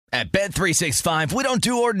At Bet365, we don't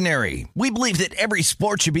do ordinary. We believe that every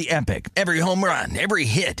sport should be epic. Every home run, every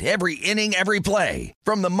hit, every inning, every play.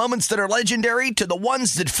 From the moments that are legendary to the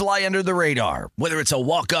ones that fly under the radar. Whether it's a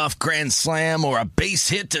walk-off grand slam or a base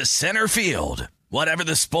hit to center field. Whatever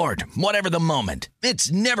the sport, whatever the moment.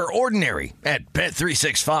 It's never ordinary at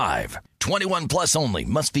Bet365. 21 plus only.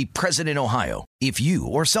 Must be present in Ohio. If you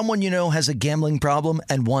or someone you know has a gambling problem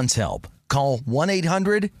and wants help, call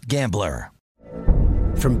 1-800-GAMBLER.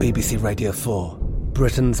 From BBC Radio 4,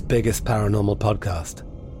 Britain's biggest paranormal podcast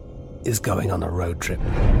is going on a road trip.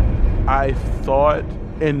 I thought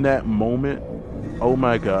in that moment, oh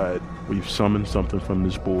my God, we've summoned something from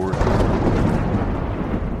this board.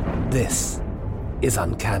 This is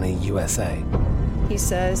Uncanny USA. He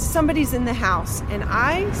says, somebody's in the house, and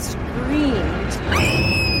I screamed.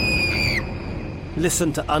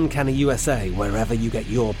 Listen to Uncanny USA wherever you get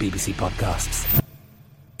your BBC podcasts,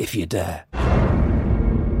 if you dare.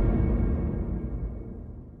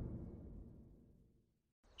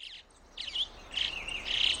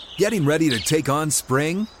 Getting ready to take on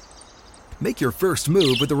spring? Make your first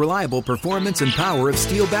move with the reliable performance and power of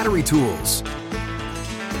Steel battery tools.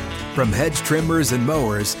 From hedge trimmers and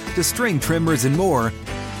mowers to string trimmers and more,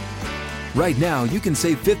 right now you can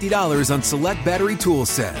save $50 on select battery tool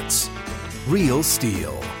sets. Real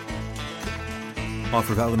Steel.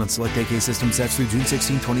 Offer valid on select AK system sets through June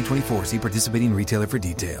 16, 2024. See participating retailer for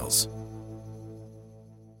details.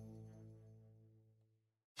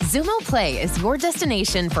 Xumo Play is your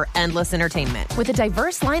destination for endless entertainment. With a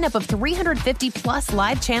diverse lineup of 350-plus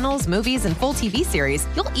live channels, movies, and full TV series,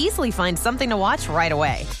 you'll easily find something to watch right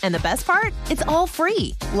away. And the best part? It's all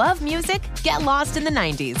free. Love music? Get lost in the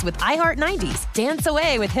 90s with iHeart 90s, dance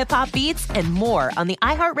away with hip-hop beats, and more on the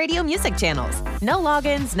iHeartRadio music channels. No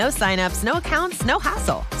logins, no signups, no accounts, no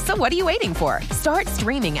hassle. So what are you waiting for? Start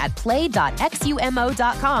streaming at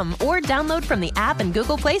play.xumo.com or download from the app and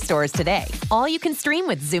Google Play stores today. All you can stream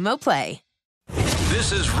with Xumo Play.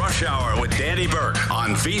 This is Rush Hour with Danny Burke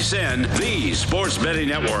on VSiN, the Sports Betting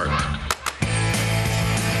Network.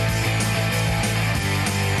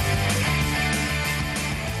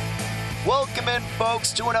 Welcome in,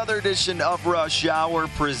 folks, to another edition of Rush Hour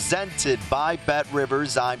presented by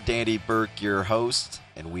BetRivers. I'm Danny Burke, your host,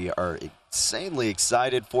 and we are insanely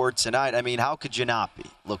excited for tonight. I mean, how could you not be?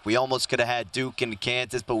 Look, we almost could have had Duke and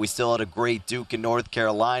Kansas, but we still had a great Duke and North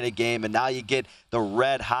Carolina game, and now you get the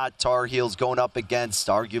red-hot Tar Heels going up against,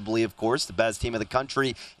 arguably, of course, the best team in the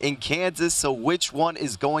country in Kansas. So which one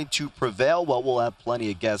is going to prevail? Well, we'll have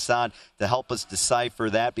plenty of guests on to help us decipher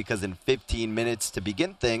that, because in 15 minutes to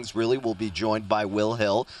begin things, really, we'll be joined by Will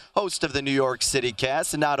Hill, host of the New York City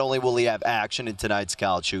Cast, and not only will he have action in tonight's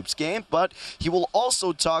college hoops game, but he will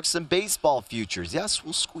also talk some baseball futures. Yes,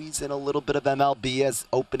 we'll squeeze in a little bit of MLB as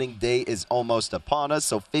opening day is almost upon us.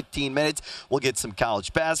 So 15 minutes, we'll get some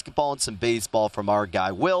college basketball and some baseball from our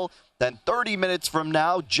guy Will. Then 30 minutes from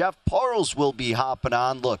now, Jeff Parles will be hopping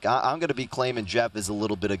on. Look, I'm going to be claiming Jeff is a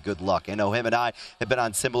little bit of good luck. I know him and I have been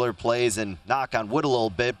on similar plays and knock on wood a little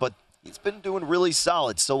bit, but he's been doing really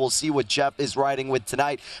solid. So we'll see what Jeff is riding with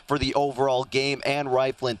tonight for the overall game and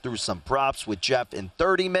rifling through some props with Jeff in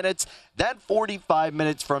 30 minutes. Then 45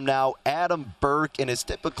 minutes from now, Adam Burke in his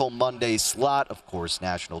typical Monday slot. Of course,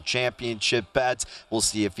 national championship bets. We'll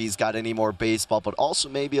see if he's got any more baseball, but also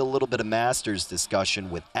maybe a little bit of Masters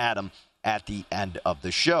discussion with Adam at the end of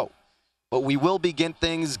the show. But we will begin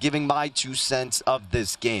things giving my 2 cents of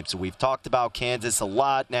this game. So we've talked about Kansas a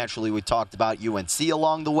lot. Naturally, we talked about UNC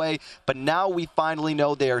along the way. But now we finally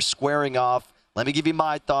know they are squaring off. Let me give you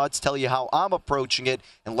my thoughts, tell you how I'm approaching it,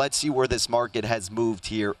 and let's see where this market has moved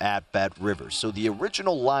here at BetRivers. So the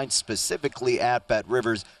original line specifically at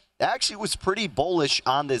BetRivers actually was pretty bullish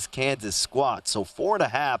on this Kansas squad. So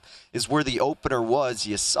 4.5 is where the opener was.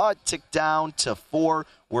 You saw it tick down to 4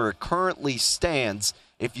 where it currently stands.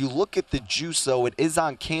 If you look at the juice, though, it is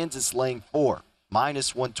on Kansas laying 4.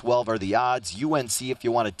 Minus 112 are the odds. UNC, if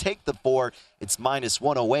you want to take the 4, it's minus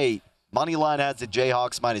 108. Moneyline has the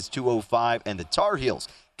Jayhawks minus 205, and the Tar Heels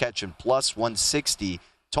catching plus 160.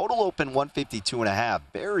 Total open 152.5.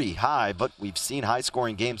 Very high, but we've seen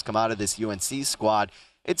high-scoring games come out of this UNC squad.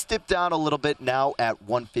 It's dipped down a little bit now at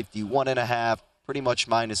 151.5, pretty much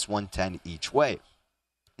minus 110 each way.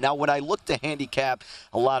 Now, when I look to handicap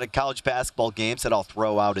a lot of college basketball games that I'll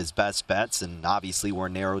throw out as best bets, and obviously we're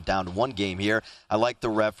narrowed down to one game here, I like to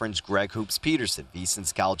reference Greg Hoops Peterson,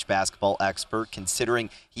 VSiN's college basketball expert, considering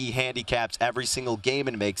he handicaps every single game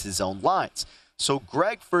and makes his own lines. So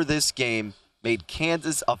Greg, for this game, made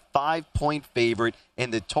Kansas a 5-point favorite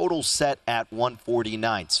and the total set at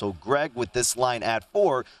 149. So Greg, with this line at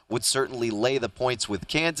 4, would certainly lay the points with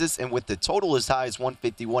Kansas, and with the total as high as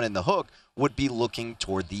 151 in the hook, would be looking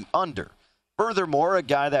toward the under. Furthermore, a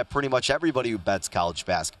guy that pretty much everybody who bets college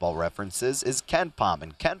basketball references is KenPom.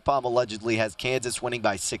 And KenPom allegedly has Kansas winning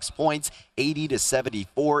by 6 points.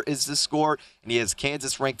 80-74 is the score. And he has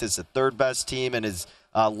Kansas ranked as the third best team in his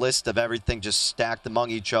list of everything just stacked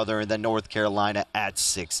among each other, and then North Carolina at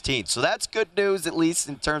 16. So that's good news, at least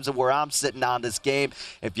in terms of where I'm sitting on this game.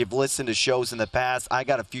 If you've listened to shows in the past, I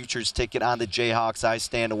got a futures ticket on the Jayhawks. I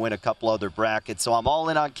stand to win a couple other brackets. So I'm all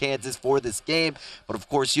in on Kansas for this game. But, of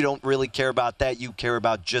course, you don't really care about that. You care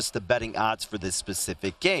about just the betting odds for this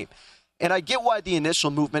specific game. And I get why the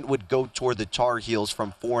initial movement would go toward the Tar Heels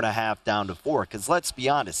from 4.5 down to 4, because let's be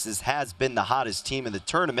honest, this has been the hottest team in the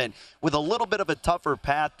tournament with a little bit of a tougher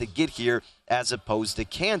path to get here as opposed to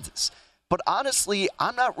Kansas. But honestly,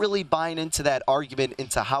 I'm not really buying into that argument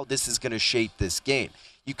into how this is going to shape this game.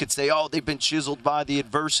 You could say, oh, they've been chiseled by the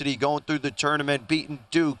adversity going through the tournament, beating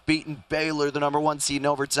Duke, beating Baylor, the number 1 seed in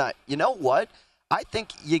overtime. You know what? I think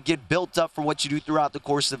you get built up for what you do throughout the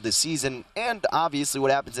course of the season and obviously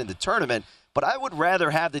what happens in the tournament. But I would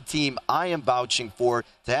rather have the team I am vouching for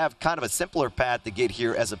to have kind of a simpler path to get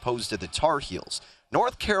here as opposed to the Tar Heels.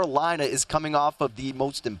 North Carolina is coming off of the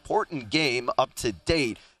most important game up to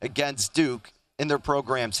date against Duke in their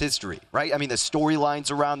program's history, right? I mean, the storylines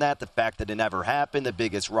around that, the fact that it never happened, the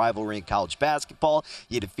biggest rivalry in college basketball.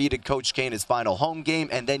 You defeated Coach K in his final home game,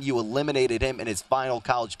 and then you eliminated him in his final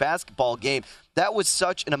college basketball game. That was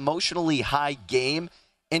such an emotionally high game,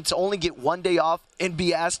 and to only get 1 day off and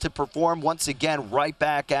be asked to perform once again right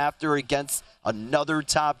back after against another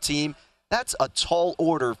top team, that's a tall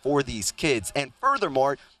order for these kids. And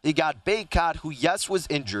furthermore, they got Bacot, who, yes, was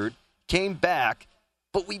injured, came back,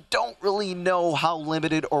 but we don't really know how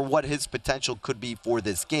limited or what his potential could be for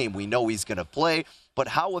this game. We know he's going to play, but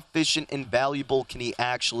how efficient and valuable can he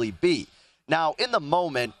actually be? Now, in the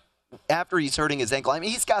moment, after he's hurting his ankle, I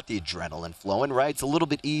mean, he's got the adrenaline flowing, right? It's a little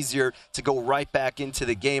bit easier to go right back into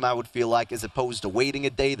the game, I would feel like, as opposed to waiting a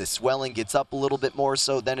day. The swelling gets up a little bit more,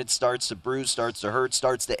 so then it starts to bruise, starts to hurt,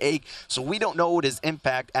 starts to ache. So we don't know what his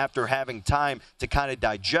impact after having time to kind of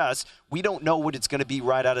digest. We don't know what it's going to be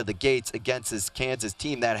right out of the gates against this Kansas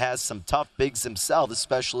team that has some tough bigs themselves,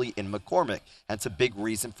 especially in McCormick. That's a big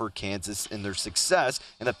reason for Kansas and their success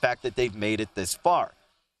and the fact that they've made it this far.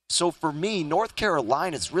 So for me, North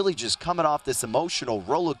Carolina is really just coming off this emotional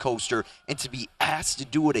roller coaster, and to be asked to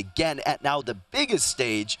do it again at now the biggest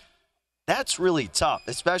stage, that's really tough,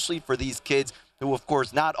 especially for these kids who, of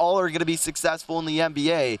course, not all are going to be successful in the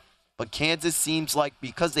NBA, but Kansas seems like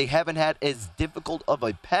because they haven't had as difficult of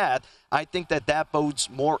a path, I think that bodes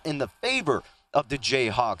more in the favor of the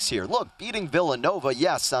Jayhawks here. Look, beating Villanova,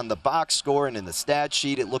 yes, on the box score and in the stat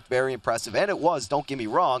sheet, it looked very impressive, and it was, don't get me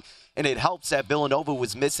wrong, and it helps that Villanova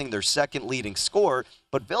was missing their second leading scorer,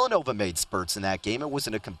 but Villanova made spurts in that game. It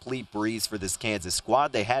wasn't a complete breeze for this Kansas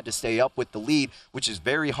squad. They had to stay up with the lead, which is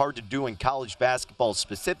very hard to do in college basketball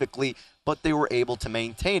specifically, but they were able to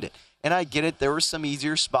maintain it. And I get it, there were some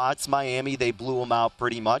easier spots. Miami, they blew them out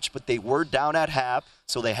pretty much, but they were down at half,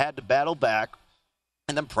 so they had to battle back.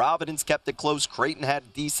 And then Providence kept it close. Creighton had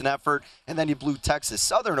a decent effort, and then you blew Texas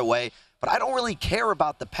Southern away. But I don't really care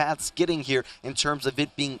about the paths getting here in terms of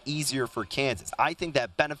it being easier for Kansas. I think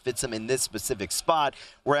that benefits them in this specific spot,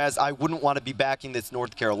 whereas I wouldn't want to be backing this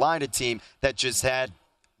North Carolina team that just had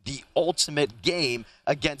the ultimate game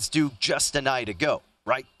against Duke just a night ago,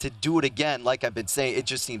 right? To do it again, like I've been saying, it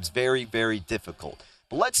just seems very, very difficult.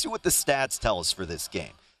 But let's see what the stats tell us for this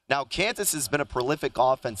game. Now, Kansas has been a prolific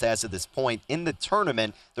offense as of this point. In the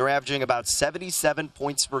tournament, they're averaging about 77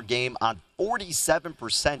 points per game on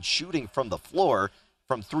 47% shooting from the floor.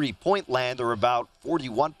 From three-point land, they're about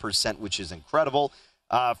 41%, which is incredible.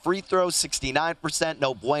 Free throws, 69%,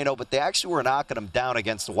 no bueno, but they actually were knocking them down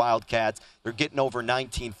against the Wildcats. They're getting over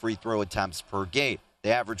 19 free throw attempts per game.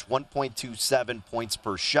 They average 1.27 points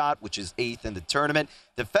per shot, which is 8th in the tournament.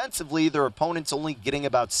 Defensively, their opponents only getting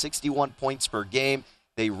about 61 points per game.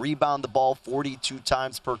 They rebound the ball 42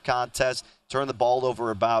 times per contest, turn the ball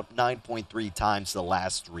over about 9.3 times the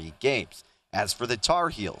last 3 games. As for the Tar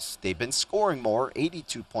Heels, they've been scoring more,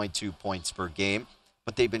 82.2 points per game,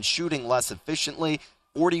 but they've been shooting less efficiently,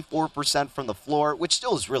 44% from the floor, which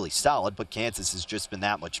still is really solid, but Kansas has just been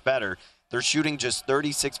that much better. They're shooting just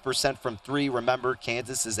 36% from 3. Remember,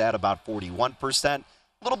 Kansas is at about 41%.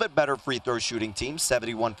 A little bit better free throw shooting team,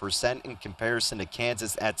 71% in comparison to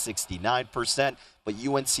Kansas at 69%. But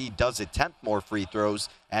UNC does attempt more free throws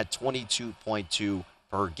at 22.2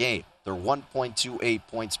 per game. They're 1.28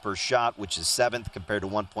 points per shot, which is 7th compared to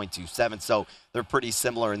 1.27, so they're pretty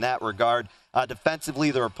similar in that regard.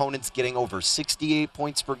 Defensively, their opponents getting over 68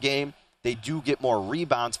 points per game. They do get more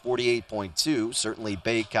rebounds, 48.2. Certainly,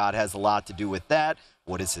 Bacot has a lot to do with that.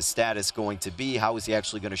 What is his status going to be? How is he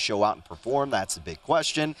actually going to show out and perform? That's a big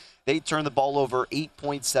question. They turn the ball over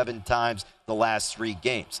 8.7 times the last 3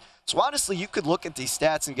 games. So honestly, you could look at these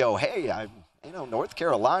stats and go, hey, North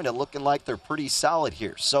Carolina looking like they're pretty solid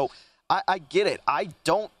here. So I get it. I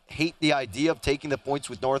don't hate the idea of taking the points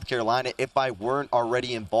with North Carolina if I weren't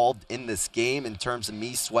already involved in this game in terms of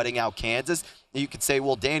me sweating out Kansas. You could say,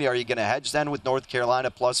 well, Danny, are you going to hedge then with North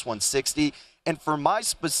Carolina plus 160? And for my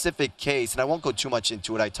specific case, and I won't go too much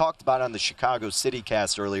into it, I talked about it on the Chicago City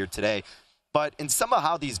cast earlier today, but in some of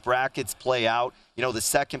how these brackets play out, the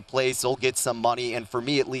second place will get some money, and for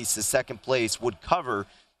me at least, the second place would cover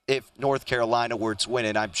if North Carolina were to win.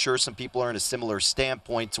 And I'm sure some people are in a similar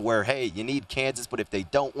standpoint to where, hey, you need Kansas, but if they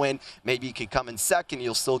don't win, maybe you could come in second,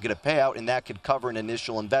 you'll still get a payout, and that could cover an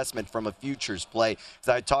initial investment from a futures play.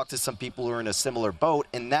 So I talked to some people who are in a similar boat,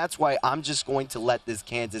 and that's why I'm just going to let this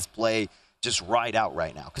Kansas play just ride out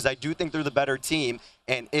right now, because I do think they're the better team,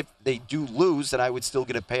 and if they do lose, then I would still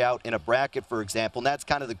get a payout in a bracket, for example. And that's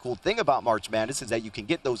kind of the cool thing about March Madness, is that you can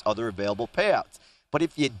get those other available payouts. But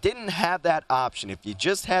if you didn't have that option, if you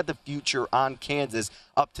just had the future on Kansas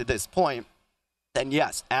up to this point, then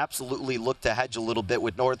yes, absolutely look to hedge a little bit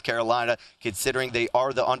with North Carolina, considering they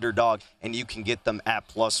are the underdog, and you can get them at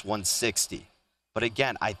plus 160. But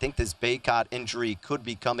again, I think this Bacot injury could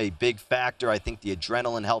become a big factor. I think the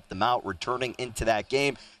adrenaline helped him out. Returning into that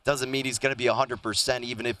game doesn't mean he's going to be 100%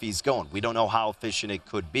 even if he's going. We don't know how efficient it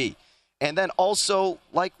could be. And then also,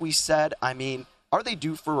 like we said, are they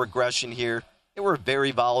due for regression here? They were a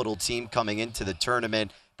very volatile team coming into the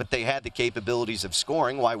tournament, but they had the capabilities of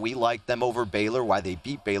scoring. Why we like them over Baylor, why they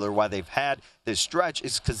beat Baylor, why they've had this stretch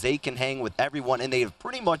is because they can hang with everyone, and they have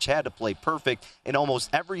pretty much had to play perfect in almost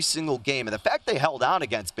every single game. And the fact they held on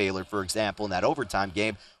against Baylor, for example, in that overtime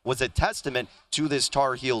game was a testament to this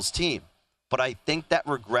Tar Heels team. But I think that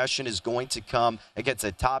regression is going to come against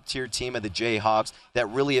a top-tier team of the Jayhawks that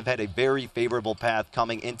really have had a very favorable path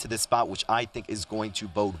coming into this spot, which I think is going to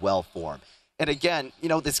bode well for them. And again,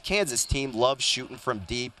 this Kansas team loves shooting from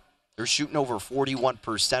deep. They're shooting over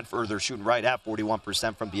 41%, or they're shooting right at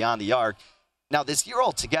 41% from beyond the arc. Now, this year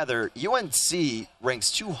altogether, UNC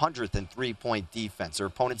ranks 200th in three-point defense. Their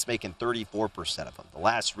opponents making 34% of them. The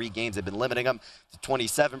last 3 games have been limiting them to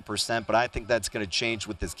 27%, but I think that's going to change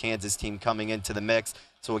with this Kansas team coming into the mix.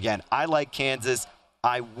 So again, I like Kansas.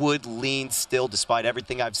 I would lean still, despite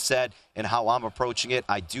everything I've said and how I'm approaching it.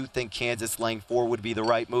 I do think Kansas laying 4 would be the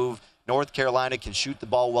right move. North Carolina can shoot the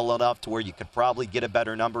ball well enough to where you could probably get a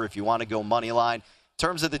better number if you want to go money line. In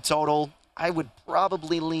terms of the total, I would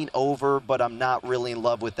probably lean over, but I'm not really in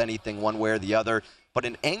love with anything one way or the other. But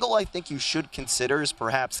an angle I think you should consider is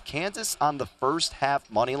perhaps Kansas on the first half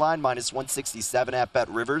money line, minus 167 at Bet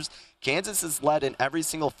Rivers. Kansas has led in every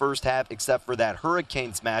single first half except for that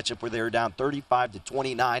Hurricanes matchup where they were down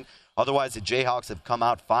 35-29. Otherwise, the Jayhawks have come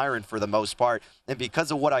out firing for the most part. And because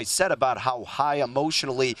of what I said about how high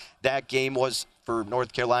emotionally that game was for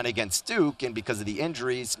North Carolina against Duke, and because of the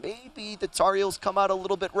injuries, maybe the Tar Heels come out a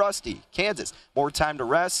little bit rusty. Kansas, more time to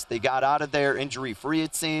rest. They got out of there injury-free,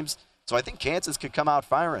 it seems. So I think Kansas could come out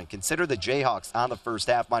firing. Consider the Jayhawks on the first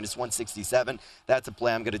half, minus 167. That's a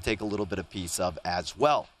play I'm going to take a little bit of piece of as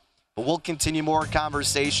well. But we'll continue more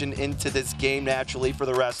conversation into this game naturally for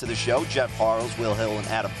the rest of the show. Jeff Parles, Will Hill, and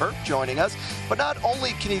Adam Burke joining us. But not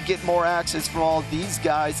only can you get more access from all of these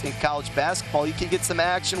guys in college basketball, you can get some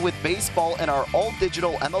action with baseball, and our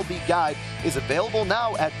all-digital MLB guide is available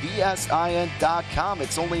now at VSIN.com.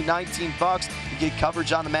 It's only $19. You get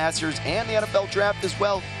coverage on the Masters and the NFL Draft as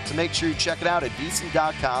well, so make sure you check it out at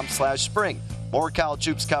VSIN.com/spring. More college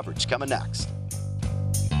hoops coverage coming next.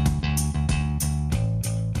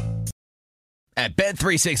 At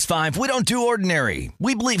Bet365, we don't do ordinary.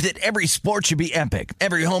 We believe that every sport should be epic.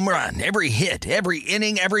 Every home run, every hit, every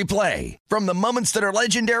inning, every play. From the moments that are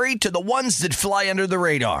legendary to the ones that fly under the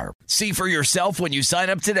radar. See for yourself when you sign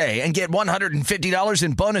up today and get $150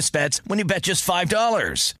 in bonus bets when you bet just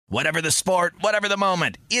 $5. Whatever the sport, whatever the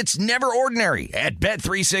moment, it's never ordinary at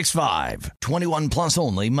Bet365. 21 plus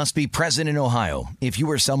only. Must be present in Ohio. If you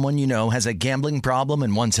or someone you know has a gambling problem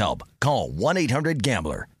and wants help, call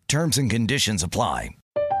 1-800-GAMBLER. Terms and conditions apply.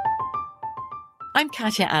 I'm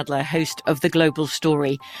Katya Adler, host of The Global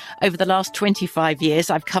Story. Over the last 25 years,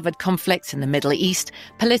 I've covered conflicts in the Middle East,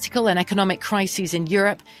 political and economic crises in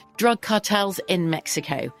Europe, drug cartels in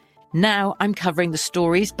Mexico. Now I'm covering the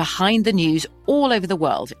stories behind the news all over the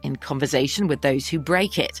world in conversation with those who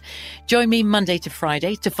break it. Join me Monday to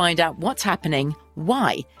Friday to find out what's happening,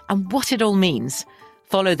 why, and what it all means.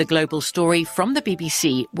 Follow The Global Story from the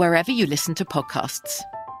BBC wherever you listen to podcasts.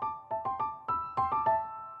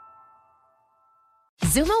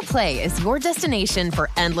 Xumo Play is your destination for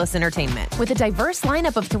endless entertainment. With a diverse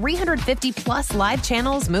lineup of 350 plus live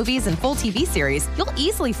channels, movies, and full TV series, you'll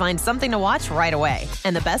easily find something to watch right away.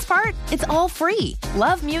 And the best part? It's all free.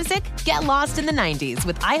 Love music? Get lost in the 90s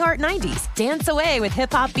with iHeart 90s, dance away with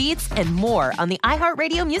hip-hop beats, and more on the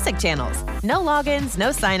iHeartRadio music channels. No logins, no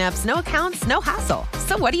signups, no accounts, no hassle.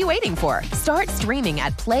 So what are you waiting for? Start streaming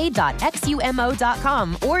at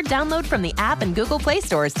play.xumo.com or download from the app and Google Play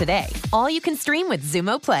stores today. All you can stream with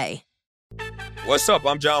Xumo Play. What's up?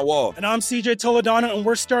 I'm John Wall. And I'm CJ Toledano, and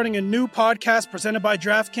we're starting a new podcast presented by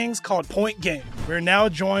DraftKings called Point Game. We're now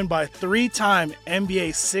joined by three-time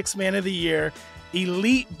NBA Sixth Man of the Year,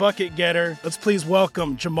 elite bucket getter. Let's please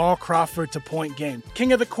welcome Jamal Crawford to Point Game.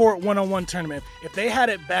 King of the Court one-on-one tournament. If they had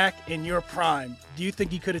it back in your prime, do you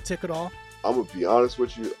think you could have took it all? I'm going to be honest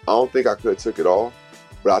with you. I don't think I could have took it all,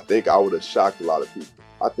 but I think I would have shocked a lot of people.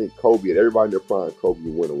 I think Kobe and everybody in their prime, Kobe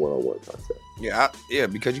would win a one-on-one contest. Yeah,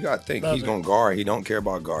 because you got to think. He's going to guard. He don't care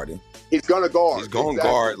about guarding. He's going to guard. He's going to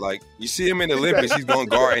guard. Like, you see him in the Olympics, he's going to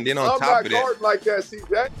guard. And then on top of that. I'm not guarding like that,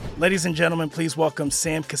 CJ. Ladies and gentlemen, please welcome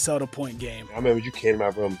Sam Cassell to Point Game. I remember you came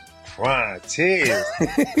out from crying, tears,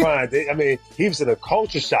 crying. I mean, he was in a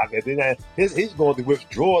culture shock. And then he's going through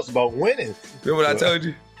withdrawals about winning. Remember what I told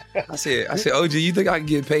you? I said, OG, you think I can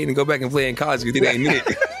get paid and go back and play in college? Because it ain't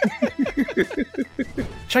it.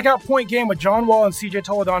 Check out Point Game with John Wall and CJ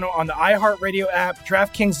Toledano on the iHeartRadio app,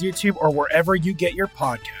 DraftKings YouTube, or wherever you get your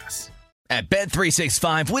podcasts. At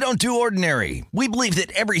Bet365, we don't do ordinary. We believe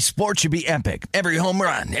that every sport should be epic. Every home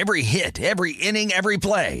run, every hit, every inning, every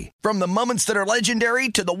play. From the moments that are legendary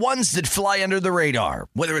to the ones that fly under the radar.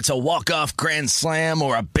 Whether it's a walk-off grand slam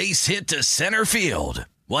or a base hit to center field.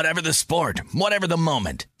 Whatever the sport, whatever the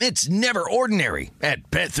moment, it's never ordinary at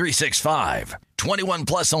Bet365. 21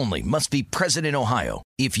 plus only. Must be present in Ohio.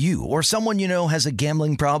 If you or someone you know has a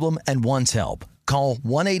gambling problem and wants help, call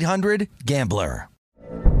 1-800-GAMBLER.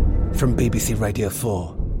 From BBC Radio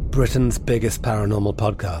 4, Britain's biggest paranormal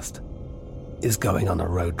podcast is going on a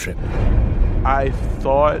road trip. I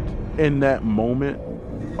thought in that moment,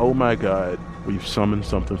 oh my God, we've summoned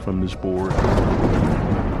something from this board.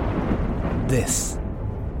 This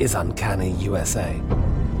is Uncanny USA.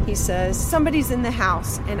 He says, somebody's in the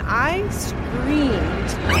house, and I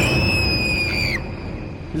screamed.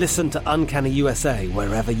 Listen to Uncanny USA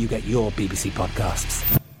wherever you get your BBC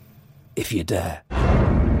podcasts, if you dare.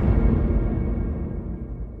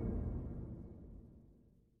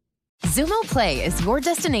 Xumo Play is your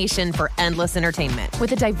destination for endless entertainment.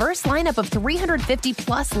 With a diverse lineup of 350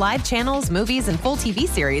 plus live channels, movies, and full TV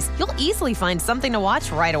series, you'll easily find something to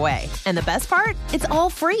watch right away. And the best part? It's all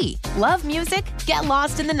free. Love music? Get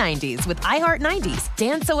lost in the 90s with iHeart 90s,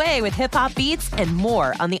 dance away with hip-hop beats, and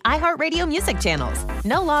more on the iHeartRadio music channels.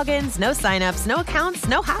 No logins, no signups, no accounts,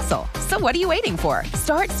 no hassle. So what are you waiting for?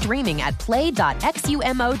 Start streaming at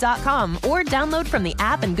play.xumo.com or download from the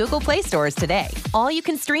app and Google Play stores today. All you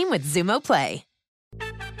can stream with Xumo Play.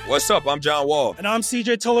 What's up? I'm John Wall. And I'm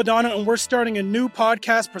CJ Toledano, and we're starting a new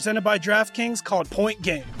podcast presented by DraftKings called Point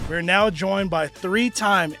Game. We're now joined by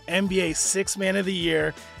three-time NBA Sixth Man of the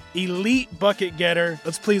Year, elite bucket getter.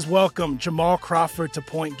 Let's please welcome Jamal Crawford to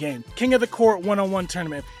Point Game. King of the Court one-on-one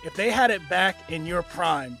tournament. If they had it back in your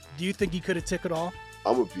prime, do you think you could have took it all?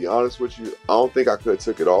 I'm going to be honest with you. I don't think I could have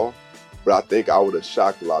took it all, but I think I would have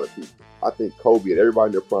shocked a lot of people. I think Kobe and everybody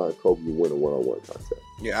in their prime, Kobe would win a one-on-one contest.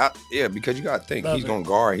 Yeah, because you got to think. He's going to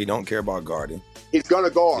guard. He don't care about guarding. He's going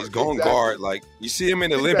to guard. He's going to guard. Like, you see him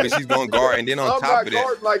in the Olympics, he's going to guard. And then on top of that. I'm not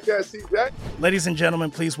guarding like that, CJ. Ladies and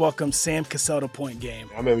gentlemen, please welcome Sam Cassell to Point Game.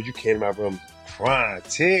 I remember you came out from crying,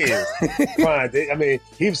 tears, crying. I mean,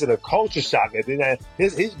 he was in a culture shock. And then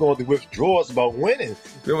he's going through withdrawals about winning.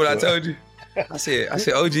 Remember what I told you? I said,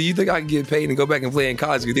 OG, you think I can get paid and go back and play in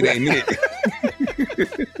college? Because it ain't it.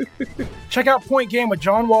 Check out Point Game with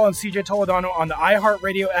John Wall and CJ Toledano on the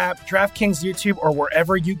iHeartRadio app, DraftKings YouTube, or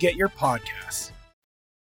wherever you get your podcasts.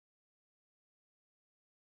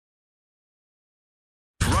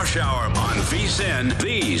 Rush Hour on VSiN,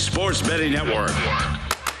 the Sports Betting Network.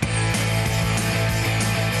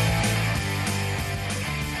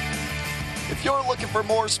 If you're looking for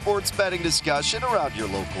more sports betting discussion around your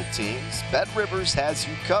local teams, BetRivers has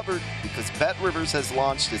you covered, because BetRivers has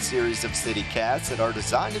launched a series of CityCasts that are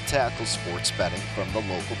designed to tackle sports betting from the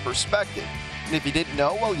local perspective. And if you didn't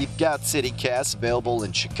know, well, you've got CityCasts available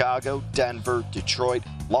in Chicago, Denver, Detroit,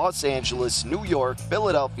 Los Angeles, New York,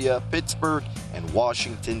 Philadelphia, Pittsburgh, and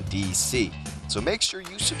Washington, D.C. So make sure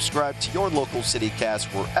you subscribe to your local CityCast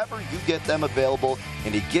wherever you get them available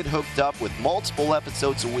and to get hooked up with multiple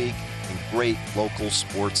episodes a week and great local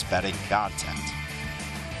sports betting content.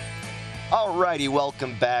 Alrighty,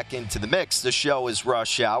 welcome back into the mix. The show is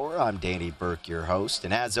Rush Hour. I'm Danny Burke, your host.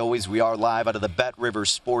 And as always, we are live out of the Bet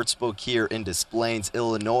Rivers Sportsbook here in Des Plaines,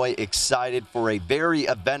 Illinois. Excited for a very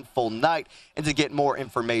eventful night. And to get more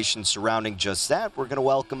information surrounding just that, we're going to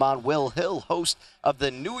welcome on Will Hill, host of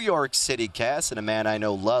the New York City Cast, and a man I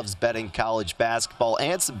know loves betting college basketball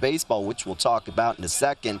and some baseball, which we'll talk about in a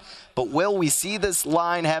second. But, Will, we see this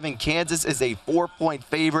line having Kansas as a 4-point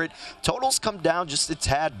favorite. Totals come down just a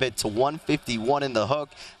tad bit to 151 in the hook.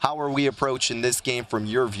 How are we approaching this game from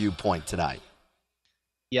your viewpoint tonight?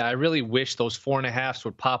 Yeah, I really wish those 4.5s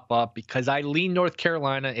would pop up because I lean North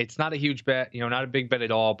Carolina. It's not a huge bet, not a big bet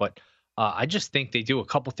at all, but I just think they do a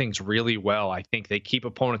couple things really well. I think they keep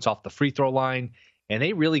opponents off the free throw line, and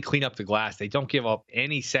they really clean up the glass. They don't give up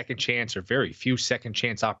any second chance or very few second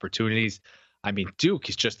chance opportunities. I mean, Duke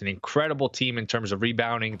is just an incredible team in terms of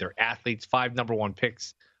rebounding. Their athletes, 5 number 1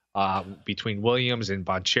 picks between Williams and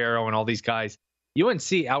Banchero and all these guys.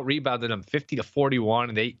 UNC out-rebounded them 50-41,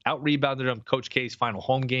 and they out-rebounded them Coach K's final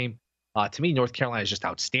home game. To me, North Carolina is just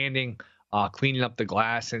outstanding, cleaning up the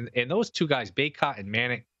glass. And those two guys, Bacot and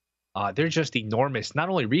Manick, they're just enormous, not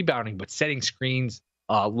only rebounding, but setting screens.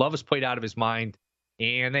 Love is played out of his mind.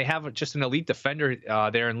 And they have just an elite defender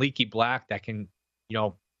there in Leaky Black that can,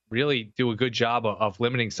 really do a good job of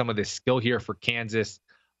limiting some of this skill here for Kansas.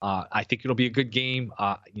 I think it'll be a good game.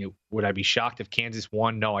 Would I be shocked if Kansas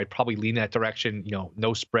won? No, I'd probably lean that direction.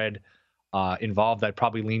 No spread involved. I'd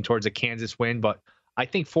probably lean towards a Kansas win. But I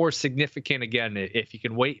think 4 is significant. Again, if you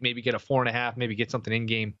can wait, maybe get a 4.5, maybe get something in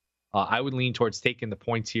game. I would lean towards taking the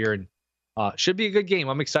points here, and should be a good game.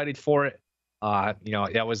 I'm excited for it.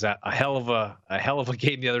 That was a hell of a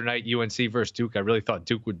game the other night. UNC versus Duke. I really thought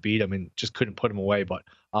Duke would beat them and just couldn't put them away. But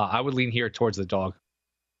I would lean here towards the dog.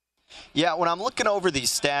 Yeah, when I'm looking over these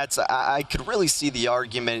stats, I could really see the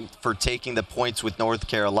argument for taking the points with North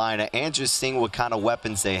Carolina and just seeing what kind of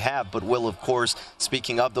weapons they have. But, Will, of course,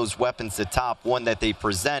 speaking of those weapons, the top one that they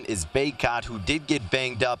present is Bacot, who did get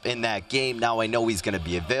banged up in that game. Now I know he's going to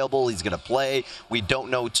be available. He's going to play. We don't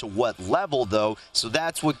know to what level, though. So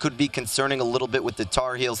that's what could be concerning a little bit with the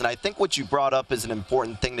Tar Heels. And I think what you brought up is an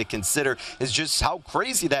important thing to consider is just how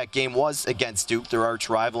crazy that game was against Duke, their arch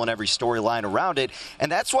rival, and every storyline around it. And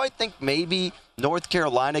that's why I think maybe North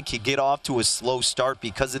Carolina could get off to a slow start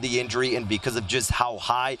because of the injury and because of just how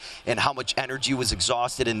high and how much energy was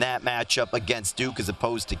exhausted in that matchup against Duke as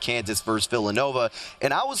opposed to Kansas versus Villanova.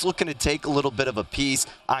 And I was looking to take a little bit of a piece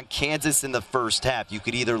on Kansas in the first half. You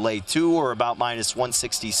could either lay 2 or about minus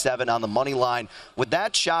 167 on the money line. Would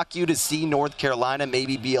that shock you to see North Carolina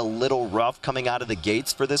maybe be a little rough coming out of the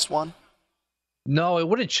gates for this one? No, it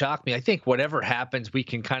wouldn't shock me. I think whatever happens, we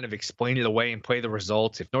can kind of explain it away and play the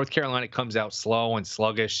results. If North Carolina comes out slow and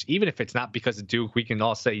sluggish, even if it's not because of Duke, we can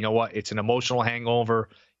all say, you know what, it's an emotional hangover.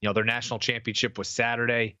 Their national championship was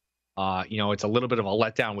Saturday. It's a little bit of a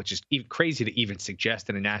letdown, which is even crazy to even suggest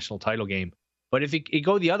in a national title game. But if you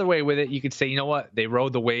go the other way with it, you could say, you know what, they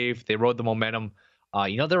rode the wave, they rode the momentum.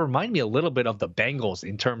 They remind me a little bit of the Bengals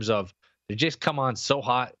in terms of they just come on so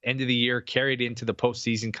hot, end of the year, carried into the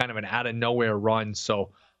postseason, kind of an out-of-nowhere run.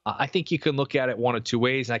 So I think you can look at it one of two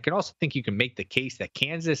ways. And I can also think you can make the case that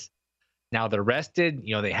Kansas, now they're rested,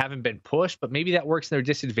 they haven't been pushed, but maybe that works in their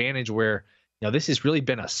disadvantage where, this has really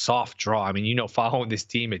been a soft draw. I mean, following this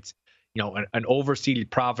team, it's, an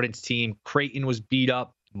overseeded Providence team. Creighton was beat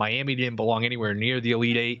up. Miami didn't belong anywhere near the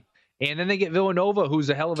Elite Eight. And then they get Villanova, who's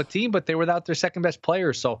a hell of a team, but they were without their second best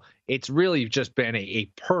player. So it's really just been a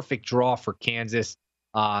perfect draw for Kansas.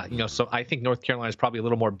 So I think North Carolina is probably a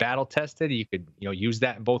little more battle tested. You could, use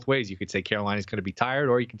that in both ways. You could say Carolina's going to be tired,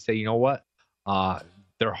 or you could say, you know what,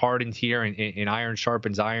 they're hardened here and iron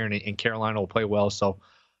sharpens iron, and Carolina will play well. So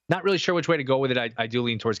not really sure which way to go with it. I do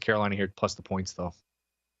lean towards Carolina here, plus the points, though.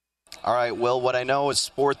 All right, Will, what I know is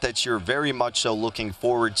sport that you're very much so looking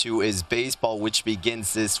forward to is baseball, which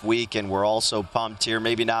begins this week, and we're also pumped here,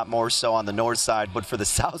 maybe not more so on the north side, but for the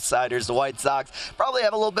south siders, the White Sox probably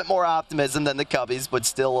have a little bit more optimism than the Cubbies, but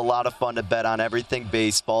still a lot of fun to bet on everything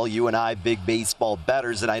baseball. You and I, big baseball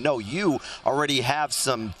bettors, and I know you already have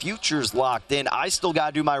some futures locked in. I still got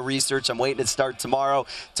to do my research. I'm waiting to start tomorrow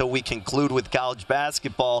till we conclude with college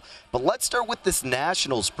basketball, but let's start with this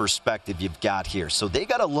Nationals perspective you've got here. So they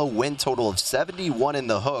got a low win total of 71 in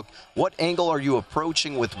the hook. What angle are you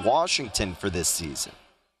approaching with Washington for this season?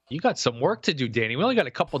 You got some work to do, Danny. We only got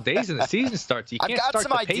a couple days and the season starts. You can't I've got start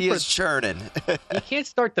some the ideas churning. You can't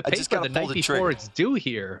start the I just paper gotta the pull night the before trigger. it's due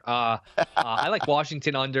here. I like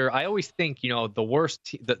Washington under. I always think, the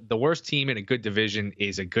worst team in a good division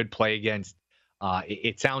is a good play against.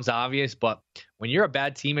 It sounds obvious, but when you're a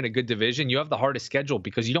bad team in a good division, you have the hardest schedule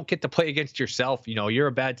because you don't get to play against yourself. You're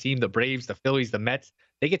a bad team. The Braves, the Phillies, the Mets,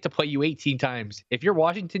 they get to play you 18 times. If you're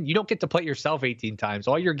Washington, you don't get to play yourself 18 times.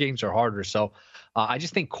 All your games are harder. So I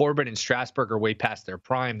just think Corbin and Strasburg are way past their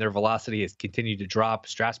prime. Their velocity has continued to drop.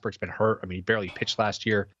 Strasburg's been hurt. I mean, he barely pitched last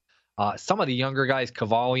year. Some of the younger guys,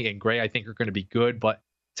 Cavalli and Gray, I think are going to be good. But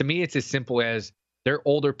to me, it's as simple as their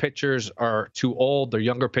older pitchers are too old. Their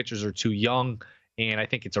younger pitchers are too young. And I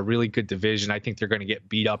think it's a really good division. I think they're going to get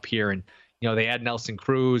beat up here. And, they had Nelson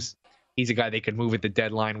Cruz. He's a guy they could move at the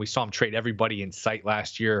deadline. We saw him trade everybody in sight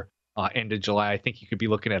last year, end of July. I think you could be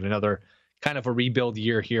looking at another kind of a rebuild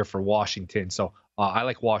year here for Washington. So I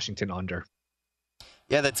like Washington under.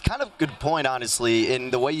 Yeah, that's kind of a good point, honestly.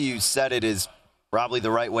 And the way you said it is probably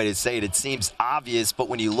the right way to say it. It seems obvious, but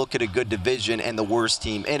when you look at a good division and the worst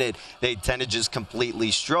team in it, they tend to just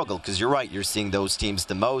completely struggle. Because you're right, you're seeing those teams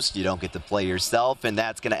the most. You don't get to play yourself, and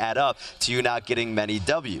that's going to add up to you not getting many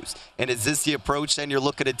W's. And is this the approach then you're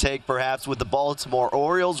looking to take perhaps with the Baltimore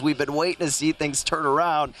Orioles? We've been waiting to see things turn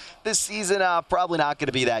around. This season, probably not going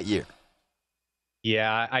to be that year.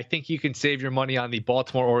 Yeah, I think you can save your money on the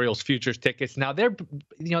Baltimore Orioles futures tickets. Now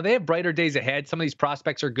they have brighter days ahead. Some of these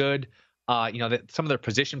prospects are good. Some of their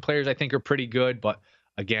position players I think are pretty good, but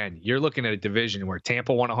again, you're looking at a division where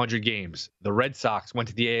Tampa won 100 games. The Red Sox went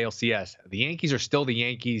to the ALCS. The Yankees are still the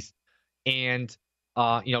Yankees, and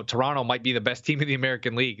Toronto might be the best team in the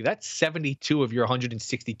American League. That's 72 of your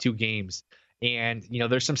 162 games, and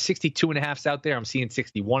there's some 62.5s out there. I'm seeing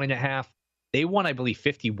 61.5. They won, I believe,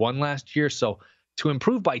 51 last year, so to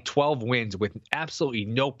improve by 12 wins with absolutely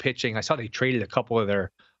no pitching. I saw they traded a couple of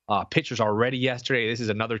their pitchers already yesterday. This is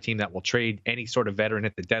another team that will trade any sort of veteran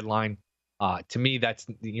at the deadline. To me, that's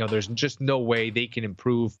there's just no way they can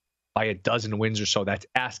improve by a dozen wins or so. That's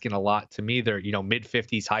asking a lot. To me, they're mid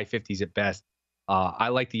 50s, high 50s at best. I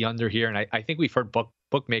like the under here, and I think we've heard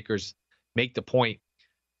bookmakers make the point.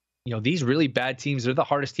 These really bad teams are the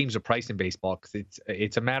hardest teams to price in baseball because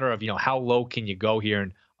it's a matter of how low can you go here,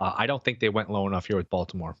 and I don't think they went low enough here with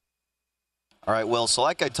Baltimore. All right, Will, so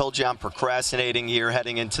like I told you, I'm procrastinating here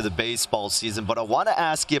heading into the baseball season, but I want to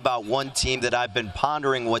ask you about one team that I've been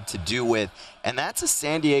pondering what to do with, and that's the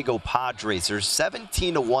San Diego Padres. They're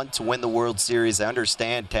 17-1 to win the World Series. I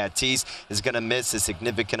understand Tatis is going to miss a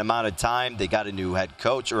significant amount of time. They got a new head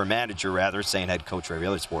coach, or a manager rather, saying head coach or every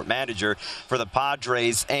other sport, manager for the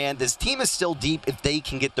Padres, and this team is still deep if they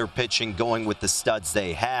can get their pitching going with the studs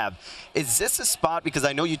they have. Is this a spot, because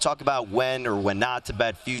I know you talk about when or when not to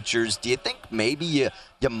bet futures, do you think maybe you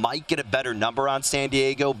might get a better number on San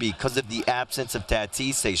Diego because of the absence of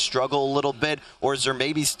Tatis? They struggle a little bit, or is there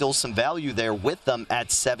maybe still some value there with them at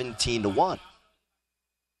 17-1?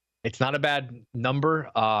 It's not a bad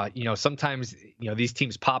number. Sometimes, these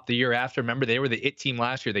teams pop the year after. Remember, they were the it team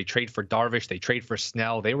last year. They trade for Darvish. They trade for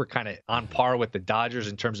Snell. They were kind of on par with the Dodgers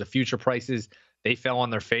in terms of future prices. They fell on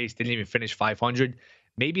their face. Didn't even finish 500.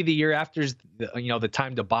 Maybe the year after is the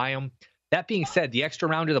time to buy them. That being said, the extra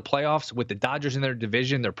round of the playoffs with the Dodgers in their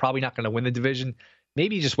division, they're probably not going to win the division.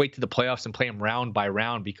 Maybe you just wait to the playoffs and play them round by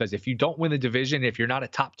round, because if you don't win the division, if you're not a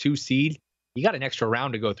top 2 seed, you got an extra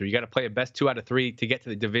round to go through. You got to play a best 2 out of 3 to get to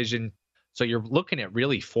the division. So you're looking at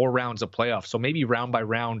really 4 rounds of playoffs. So maybe round by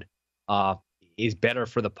round is better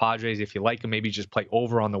for the Padres. If you like them, maybe just play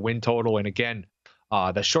over on the win total. And again,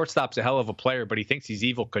 the shortstop's a hell of a player, but he thinks he's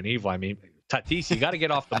Evel Knievel. I mean, Tatis, you got to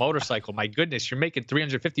get off the motorcycle. My goodness, you're making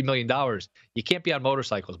 $350 million. You can't be on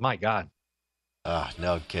motorcycles. My God.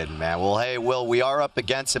 No kidding, man. Well, hey, Will, we are up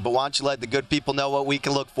against it, but why don't you let the good people know what we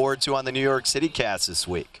can look forward to on the New York City Cast this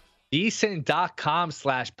week?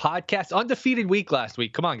 VSiN.com/podcast. Undefeated week last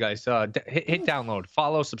week. Come on, guys. Hit download,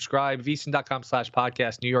 follow, subscribe.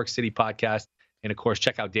 VSiN.com/podcast, New York City Podcast. And, of course,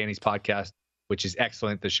 check out Danny's podcast, which is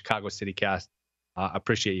excellent, the Chicago City Cast.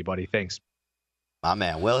 Appreciate you, buddy. Thanks. My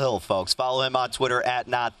man, Will Hill, folks. Follow him on Twitter at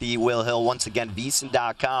 @NotTheWillHill. Once again,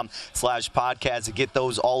 VSiN.com/podcast to get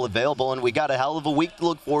those all available. And we got a hell of a week to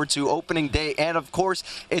look forward to, opening day. And, of course,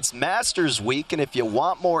 it's Masters week. And if you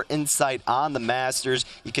want more insight on the Masters,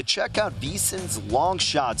 you can check out VSiN's Long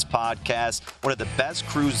Shots podcast, one of the best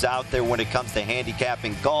crews out there when it comes to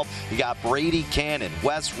handicapping golf. You got Brady Cannon,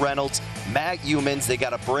 Wes Reynolds, Matt Humans. They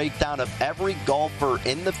got a breakdown of every golfer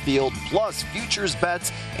in the field, plus futures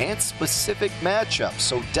bets and specific matchups. matchups.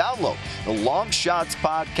 So download the Long Shots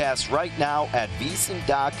podcast right now at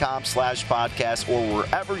vsin.com/podcast or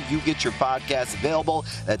wherever you get your podcasts available.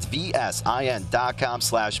 That's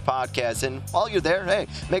vsin.com/podcast. And while you're there, hey,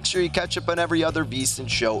 make sure you catch up on every other VSiN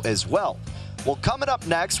show as well. Well, coming up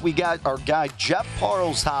next, we got our guy Jeff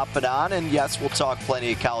Parles hopping on, and yes, we'll talk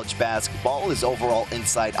plenty of college basketball, his overall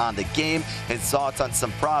insight on the game, his thoughts on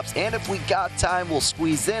some props, and if we got time, we'll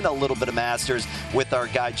squeeze in a little bit of Masters with our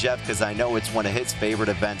guy Jeff, because I know it's one of his favorite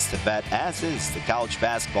events to bet, as is the College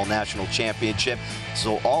Basketball National Championship.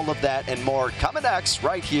 So all of that and more coming next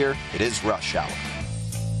right here. It is Rush Hour.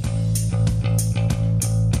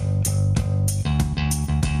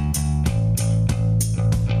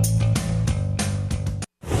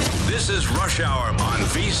 This is Rush Hour on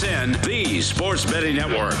VSiN, the Sports Betting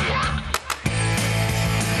Network.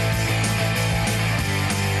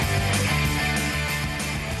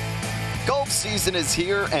 Golf season is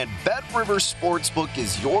here, and Bet Rivers Sportsbook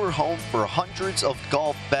is your home for hundreds of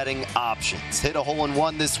golf betting options. Hit a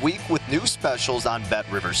hole-in-one this week with new specials on Bet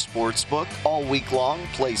Rivers Sportsbook. All week long,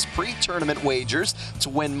 place pre-tournament wagers to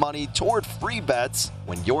win money toward free bets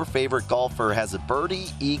when your favorite golfer has a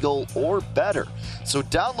birdie, eagle, or better. So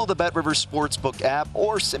download the Bet Rivers Sportsbook app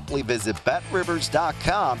or simply visit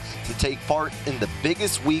BetRivers.com to take part in the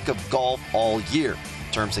biggest week of golf all year.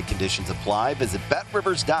 Terms and conditions apply. Visit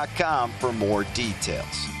BetRivers.com for more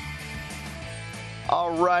details.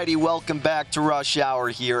 Alrighty, welcome back to Rush Hour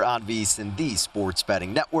here on VSiN, the Sports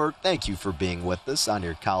Betting Network. Thank you for being with us on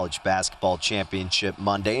your College Basketball Championship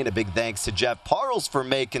Monday. And a big thanks to Jeff Parles for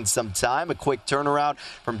making some time. A quick turnaround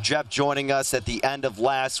from Jeff joining us at the end of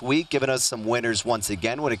last week, giving us some winners once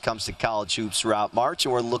again when it comes to college hoops throughout March.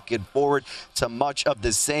 And we're looking forward to much of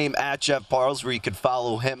the same at Jeff Parles, where you can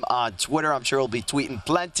follow him on Twitter. I'm sure he'll be tweeting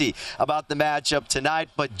plenty about the matchup tonight.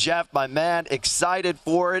 But Jeff, my man, excited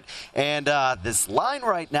for it. And this line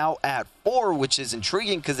right now at 4, which is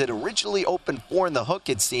intriguing because it originally opened 4 in the hook,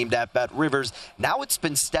 it seemed, at Bet Rivers. Now it's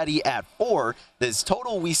been steady at 4. This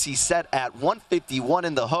total we see set at 151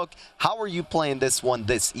 in the hook. How are you playing this one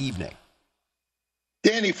this evening?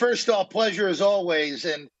 Danny, first off, pleasure as always.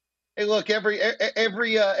 And hey, look, every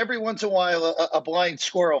once in a while, a blind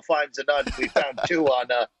squirrel finds a nut. We found two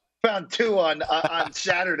on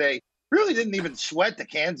Saturday. Really didn't even sweat the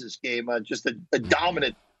Kansas game. Just a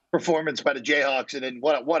dominant performance by the Jayhawks, and then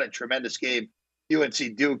what a tremendous game.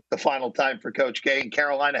 UNC Duke, the final time for Coach K, and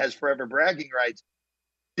Carolina has forever bragging rights.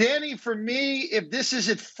 Danny, for me, if this is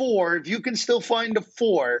at 4, if you can still find a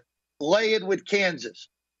 4, lay it with Kansas.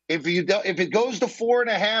 If it goes to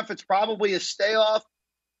 4.5, it's probably a stay off.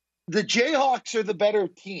 The Jayhawks are the better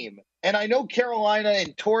team, and I know Carolina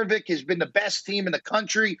and Torvik has been the best team in the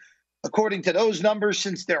country according to those numbers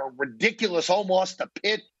since their ridiculous home loss to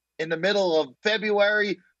Pitt in the middle of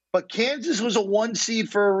February. But Kansas was a 1 seed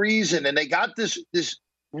for a reason, and they got this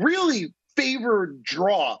really favored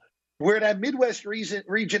draw where that Midwest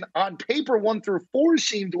region on paper 1 through 4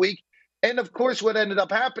 seemed weak. And, of course, what ended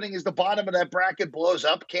up happening is the bottom of that bracket blows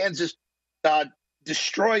up. Kansas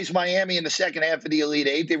destroys Miami in the second half of the Elite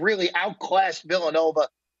Eight. They really outclassed Villanova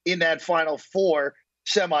in that Final Four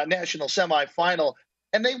national semifinal.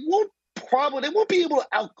 And they won't be able to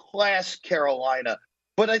outclass Carolina.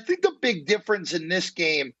 But I think the big difference in this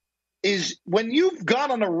game is when you've gone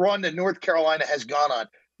on a run that North Carolina has gone on.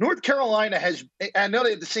 North Carolina has, I know they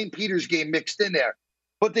had the St. Peter's game mixed in there,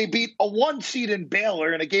 but they beat a 1 seed in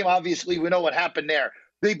Baylor in a game, obviously, we know what happened there.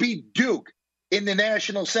 They beat Duke in the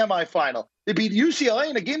national semifinal. They beat UCLA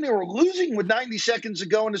in a game they were losing with 90 seconds to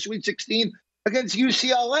go in the Sweet 16 against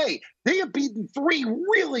UCLA. They have beaten 3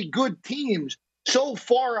 really good teams so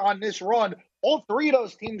far on this run. All 3 of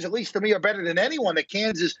those teams, at least to me, are better than anyone that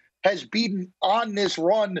Kansas has beaten on this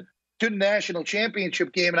run to the national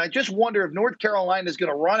championship game. And I just wonder if North Carolina is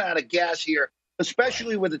going to run out of gas here,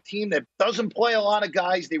 especially with a team that doesn't play a lot of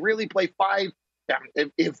guys. They really play 5.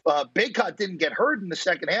 If Baycott didn't get hurt in the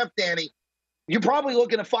second half, Danny, you're probably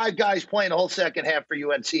looking at 5 guys playing the whole second half for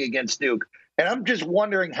UNC against Duke. And I'm just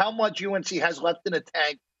wondering how much UNC has left in the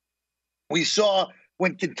tank. We saw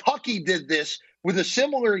when Kentucky did this with a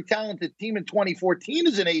similarly talented team in 2014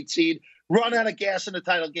 as an 8 seed, run out of gas in the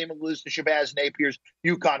title game and lose to Shabazz Napier's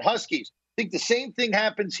UConn Huskies. I think the same thing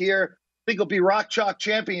happens here. I think it'll be Rock Chalk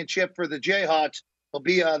Championship for the Jayhawks. It'll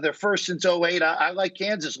be their first since 2008. I like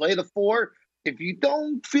Kansas. Lay the 4. If you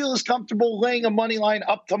don't feel as comfortable laying a money line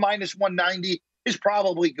up to -190 is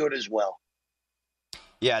probably good as well.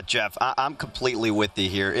 Yeah, Jeff, I'm completely with you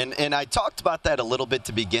here. And I talked about that a little bit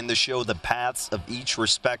to begin the show, the paths of each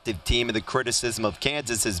respective team, and the criticism of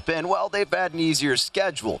Kansas has been, well, they've had an easier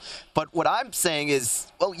schedule. But what I'm saying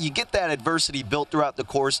is, well, you get that adversity built throughout the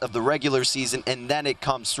course of the regular season, and then it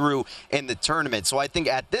comes through in the tournament. So I think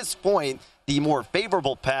at this point, the more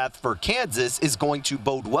favorable path for Kansas is going to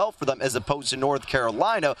bode well for them as opposed to North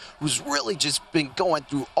Carolina, who's really just been going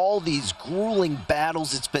through all these grueling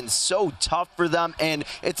battles. It's been so tough for them, and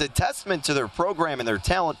it's a testament to their program and their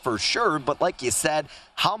talent for sure. But like you said,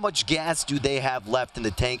 how much gas do they have left in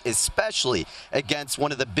the tank, especially against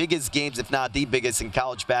one of the biggest games, if not the biggest, in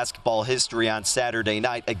college basketball history on Saturday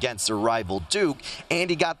night against their rival Duke? And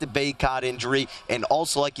he got the Bacot injury. And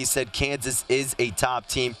also, like you said, Kansas is a top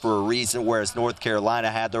team for a reason, whereas North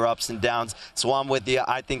Carolina had their ups and downs. So I'm with you.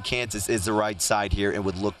 I think Kansas is the right side here and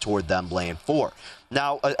would look toward them laying 4.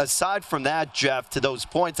 Now, aside from that, Jeff, to those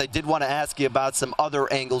points, I did want to ask you about some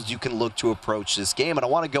other angles you can look to approach this game. And I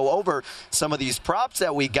want to go over some of these props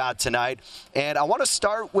that we got tonight. And I want to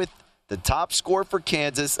start with the top scorer for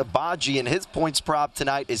Kansas, Agbaji, and his points prop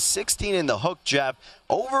tonight is 16 in the hook, Jeff.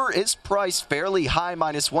 Over is priced fairly high,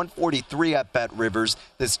 -143 at BetRivers.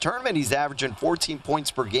 This tournament, he's averaging 14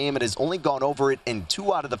 points per game and has only gone over it in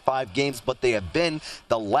 2 out of the 5 games, but they have been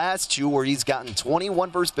the last 2 where he's gotten 21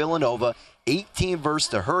 versus Villanova, 18 versus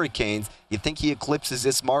the Hurricanes. You think he eclipses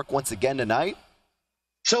this mark once again tonight?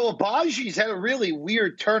 So Agbaji's had a really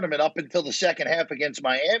weird tournament up until the second half against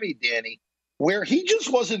Miami, Danny, where he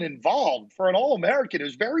just wasn't involved. For an All-American, it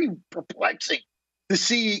was very perplexing to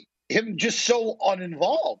see him just so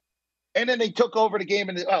uninvolved. And then they took over the game,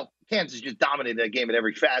 and Kansas just dominated that game at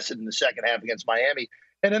every facet in the second half against Miami.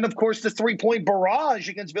 And then, of course, the three-point barrage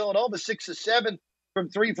against Villanova, 6 of 7 from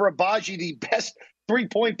 3 for Agbaji, the best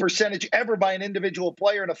three-point percentage ever by an individual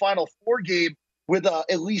player in a Final Four game with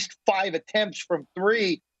at least 5 attempts from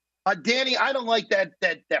 3. Danny, I don't like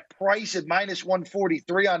that price at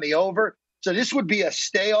 -143 on the over. So this would be a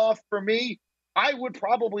stay off for me. I would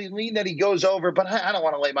probably lean that he goes over, but I don't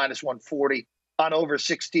want to lay -140 on over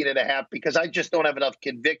 16.5 because I just don't have enough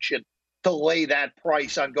conviction to lay that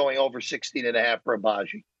price on going over 16.5 for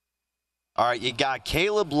Agbaji. All right, you got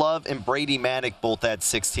Caleb Love and Brady Manek both at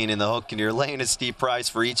 16 in the hook, and you're laying a steep price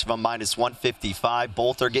for each of them, -155.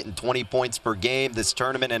 Both are getting 20 points per game this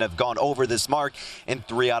tournament and have gone over this mark in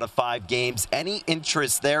 3 out of 5 games. Any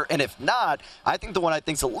interest there? And if not, I think the one I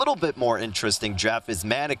think is a little bit more interesting, Jeff, is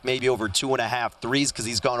Manek maybe over 2.5 threes because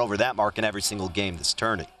he's gone over that mark in every single game this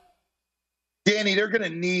tournament. Danny, they're going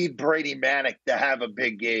to need Brady Manek to have a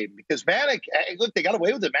big game because Manek, look, they got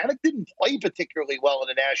away with it. Manek didn't play particularly well in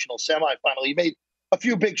the national semifinal. He made a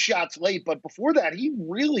few big shots late, but before that, he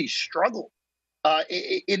really struggled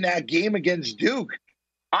in that game against Duke.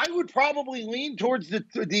 I would probably lean towards the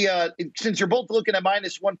since you're both looking at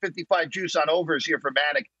 -155 juice on overs here for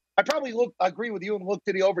Manek, I probably agree with you and look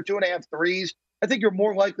to the over 2.5 threes. I think you're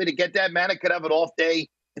more likely to get that. Manek could have an off day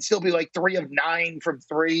and still be like 3 of 9 from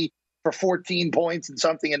 3. For 14 points and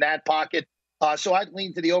something in that pocket. So I'd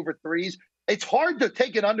lean to the over threes. It's hard to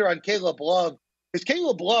take it under on Caleb Love because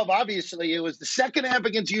Caleb Love, obviously, it was the second half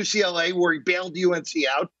against UCLA where he bailed UNC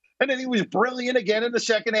out. And then he was brilliant again in the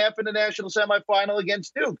second half in the national semifinal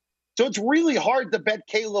against Duke. So it's really hard to bet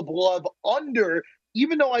Caleb Love under,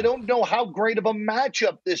 even though I don't know how great of a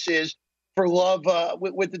matchup this is for Love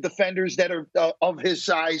with the defenders that are of his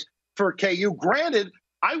size for KU. Granted,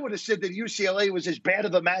 I would have said that UCLA was as bad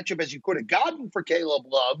of a matchup as you could have gotten for Caleb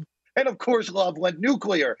Love. And, of course, Love went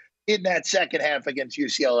nuclear in that second half against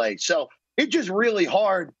UCLA. So it's just really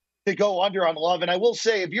hard to go under on Love. And I will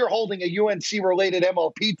say, if you're holding a UNC-related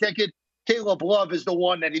MLP ticket, Caleb Love is the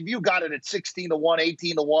one that if you got it at 16-1,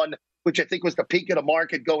 18-1, which I think was the peak of the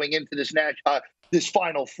market going into this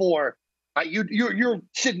Final Four, you're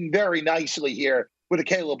sitting very nicely here with a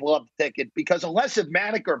Caleb Love ticket because unless if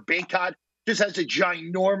Manek or Bacot just has a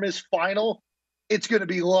ginormous final, it's going to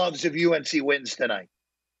be Love's if UNC wins tonight.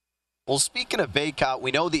 Well, speaking of Bacot, we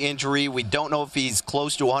know the injury. We don't know if he's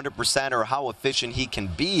close to 100% or how efficient he can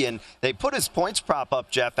be. And they put his points prop up,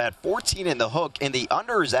 Jeff, at 14 in the hook. And the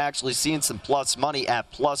under is actually seeing some plus money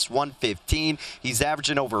at +115. He's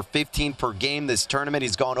averaging over 15 per game this tournament.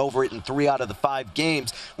 He's gone over it in 3 out of the 5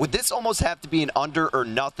 games. Would this almost have to be an under or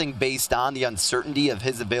nothing based on the uncertainty of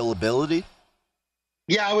his availability?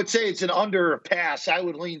 Yeah, I would say it's an under or pass. I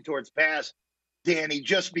would lean towards pass, Danny,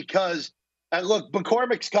 just because, look,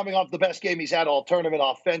 McCormick's coming off the best game he's had all tournament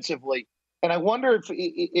offensively. And I wonder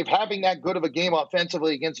if having that good of a game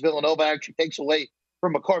offensively against Villanova actually takes away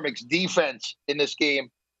from McCormick's defense in this game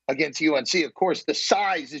against UNC. Of course, the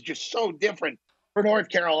size is just so different for North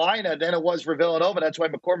Carolina than it was for Villanova. That's why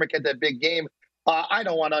McCormick had that big game I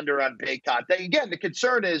don't want under on Bacot. Again, the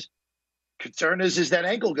concern is that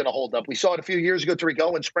ankle going to hold up? We saw it a few years ago. Tariq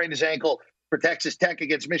Owen sprained his ankle for Texas Tech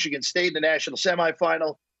against Michigan State in the national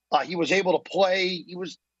semifinal. He was able to play. He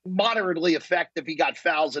was moderately effective. He got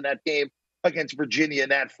fouls in that game against Virginia in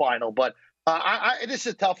that final. But this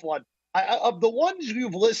is a tough one. Of the ones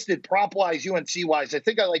you've listed, prop-wise, UNC-wise, I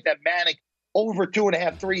think I like that Manic over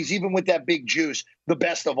 2.5 threes, even with that big juice, the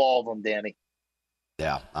best of all of them, Danny.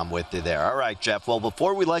 Yeah, I'm with you there. All right, Jeff. Well,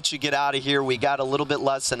 before we let you get out of here, we got a little bit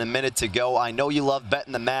less than a minute to go. I know you love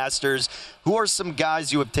betting the Masters. Who are some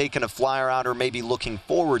guys you have taken a flyer on or maybe looking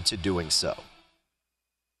forward to doing so?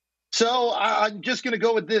 So I'm just going to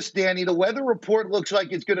go with this, Danny. The weather report looks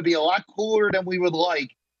like it's going to be a lot cooler than we would like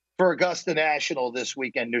for Augusta National this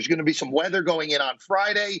weekend. There's going to be some weather going in on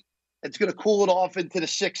Friday. It's going to cool it off into the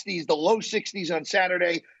 60s, the low 60s on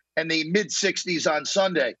Saturday, and the mid 60s on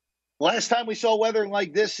Sunday. Last time we saw weather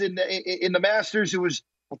like this in the Masters, it was,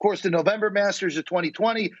 of course, the November Masters of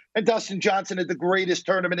 2020, and Dustin Johnson had the greatest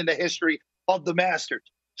tournament in the history of the Masters.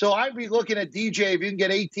 So I'd be looking at DJ. If you can get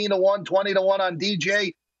 18-1, 20-1 on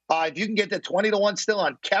DJ, if you can get the 20-1 still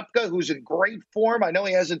on Koepka, who's in great form. I know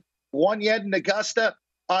he hasn't won yet in Augusta.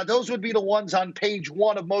 Those would be the ones on page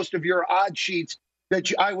one of most of your odd sheets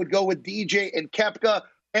that I would go with DJ and Koepka.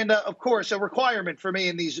 And, of course, a requirement for me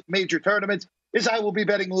in these major tournaments is I will be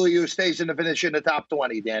betting Louis Oosthuizen to finish in the top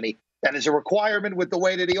 20, Danny. That is a requirement with the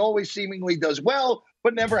way that he always seemingly does well,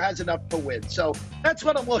 but never has enough to win. So that's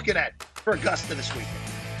what I'm looking at for Augusta this weekend.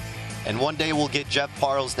 And one day we'll get Jeff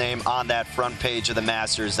Parles' name on that front page of the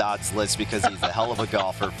Masters odds list because he's a hell of a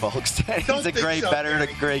golfer, folks. He's a great bettor and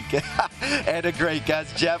a great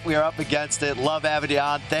guest. Jeff, we are up against it. Love having you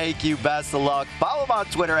on. Thank you. Best of luck. Follow him on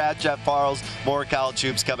Twitter at Jeff Parles. More college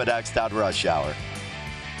hoops coming next on Rush Hour.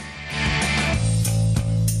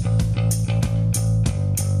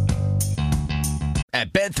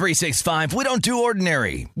 At Bet365, we don't do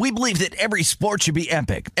ordinary. We believe that every sport should be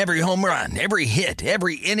epic. Every home run, every hit,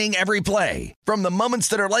 every inning, every play. From the moments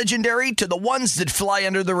that are legendary to the ones that fly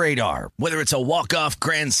under the radar. Whether it's a walk-off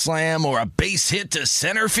grand slam or a base hit to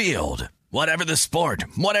center field. Whatever the sport,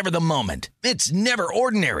 whatever the moment. It's never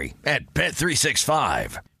ordinary at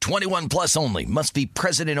Bet365. 21 plus only. Must be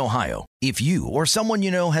present in Ohio. If you or someone you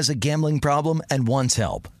know has a gambling problem and wants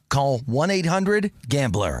help, call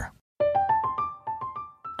 1-800-GAMBLER.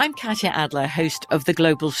 I'm Katya Adler, host of The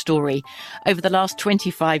Global Story. Over the last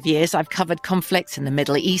 25 years, I've covered conflicts in the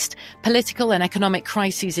Middle East, political and economic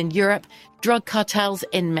crises in Europe, drug cartels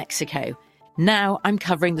in Mexico. Now I'm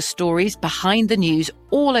covering the stories behind the news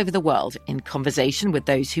all over the world in conversation with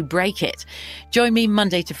those who break it. Join me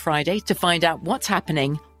Monday to Friday to find out what's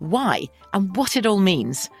happening, why, and what it all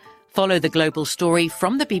means. Follow The Global Story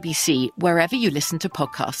from the BBC wherever you listen to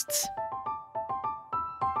podcasts.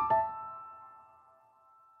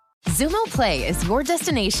 Xumo Play is your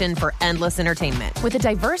destination for endless entertainment. With a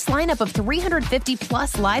diverse lineup of 350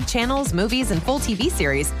 plus live channels, movies, and full TV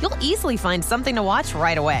series, you'll easily find something to watch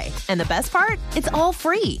right away. And the best part? It's all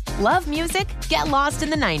free. Love music? Get lost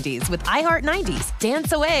in the 90s with iHeart 90s,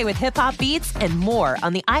 dance away with hip-hop beats, and more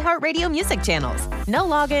on the iHeartRadio music channels. No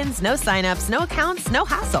logins, no signups, no accounts, no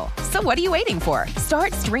hassle. So what are you waiting for?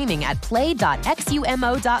 Start streaming at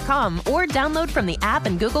play.xumo.com or download from the app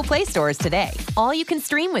and Google Play stores today. All you can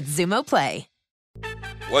stream with Xumo Play.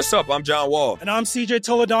 What's up? I'm John Wall. And I'm CJ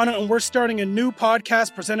Toledano, and we're starting a new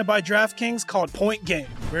podcast presented by DraftKings called Point Game.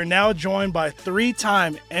 We're now joined by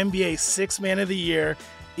 3-time NBA Sixth Man of the Year,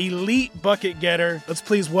 elite bucket getter. Let's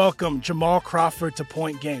please welcome Jamal Crawford to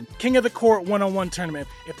Point Game. King of the Court one-on-one tournament.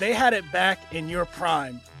 If they had it back in your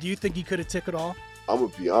prime, do you think you could have took it all? I'm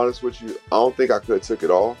going to be honest with you. I don't think I could have took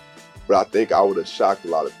it all, but I think I would have shocked a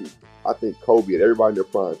lot of people. I think Kobe and everybody in their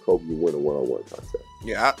prime, Kobe would win a one-on-one contest.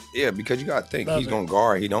 Yeah, because you got to think he's going to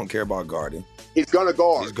guard. He don't care about guarding. He's going to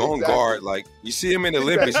guard. He's going to guard. Like, you see him in the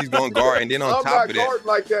Olympics, he's going to guard. And then on top of that. I'm not guarding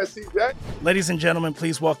like that, CJ. Ladies and gentlemen,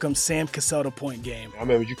 please welcome Sam Cassell to Point Game. I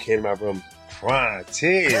remember you came to my room crying,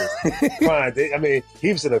 tears, crying. I mean,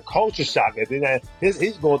 he was in a culture shock. And then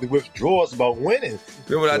he's going through withdrawals about winning.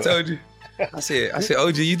 Remember what I told you? I said,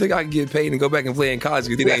 OG, you think I can get paid and go back and play in college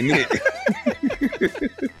because it ain't it?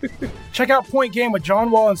 Check out Point Game with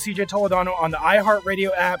John Wall and CJ Toledano on the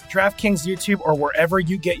iHeartRadio app, DraftKings YouTube, or wherever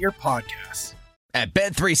you get your podcasts. At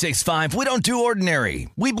Bet365, we don't do ordinary.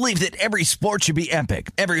 We believe that every sport should be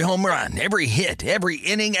epic. Every home run, every hit, every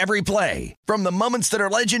inning, every play. From the moments that are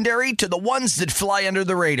legendary to the ones that fly under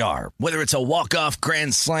the radar. Whether it's a walk-off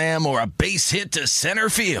grand slam or a base hit to center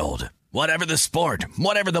field. Whatever the sport,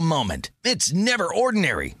 whatever the moment, it's never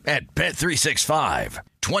ordinary at Bet365.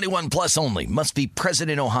 21 plus only. Must be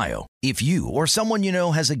present in Ohio. If you or someone you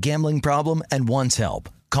know has a gambling problem and wants help,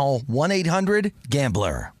 call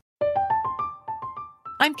 1-800-GAMBLER.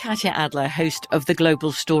 I'm Katya Adler, host of The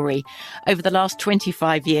Global Story. Over the last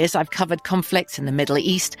 25 years, I've covered conflicts in the Middle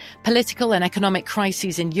East, political and economic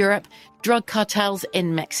crises in Europe, drug cartels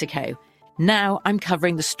in Mexico. Now I'm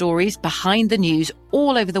covering the stories behind the news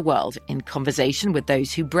all over the world in conversation with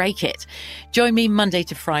those who break it. Join me Monday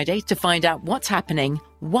to Friday to find out what's happening,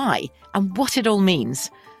 why, and what it all means.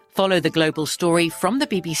 Follow The Global Story from the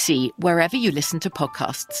BBC wherever you listen to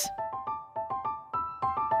podcasts.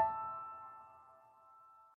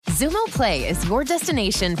 Xumo Play is your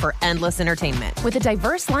destination for endless entertainment. With a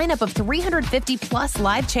diverse lineup of 350 plus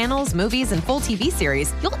live channels, movies, and full TV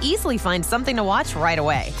series, you'll easily find something to watch right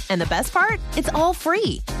away. And the best part? It's all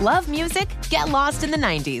free. Love music? Get lost in the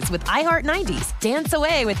 90s with iHeart 90s, dance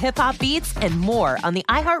away with hip-hop beats, and more on the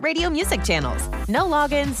iHeartRadio music channels. No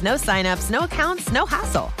logins, no signups, no accounts, no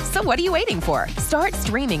hassle. So what are you waiting for? Start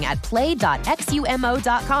streaming at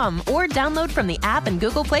play.xumo.com or download from the app and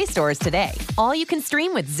Google Play stores today. All you can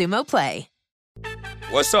stream with Xumo Play.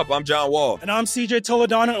 What's up? I'm John Wall. And I'm CJ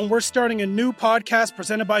Toledano, and we're starting a new podcast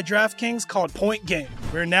presented by DraftKings called Point Game.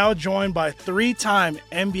 We're now joined by three-time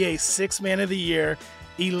NBA Sixth Man of the Year,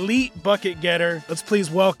 elite bucket getter. Let's please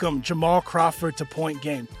welcome Jamal Crawford to Point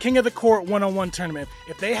Game. King of the Court one-on-one tournament.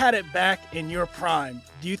 If they had it back in your prime,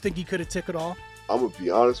 do you think you could have took it all? I'm going to be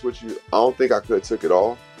honest with you. I don't think I could have took it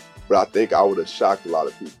all, but I think I would have shocked a lot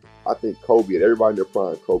of people. I think Kobe and everybody in their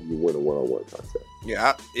prime, Kobe would win a one-on-one contest.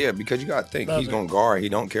 Yeah, because you got to think he's going to guard. He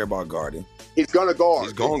don't care about guarding. He's going to guard.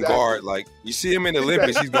 He's going to guard. Like, you see him in the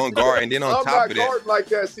Olympics, he's going to guard. And then on top of that. I'm not guarding like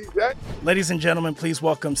that, CJ. Ladies and gentlemen, please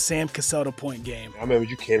welcome Sam Cassell to Point Game. I remember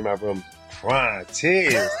you came to my room crying,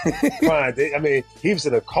 tears, crying. I mean, he was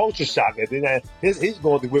in a culture shock. And then he's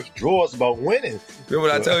going through withdrawals about winning. Remember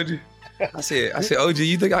what I told you? I said, OG,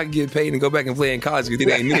 you think I can get paid and go back and play in college because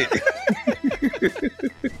it ain't it?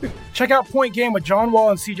 Check out Point Game with John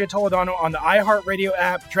Wall and CJ Toledano on the iHeartRadio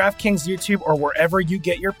app, DraftKings YouTube, or wherever you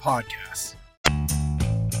get your podcasts.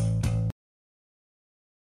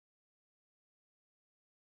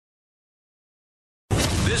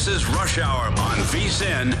 This is Rush Hour on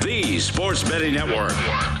VSiN, the Sports Betting Network.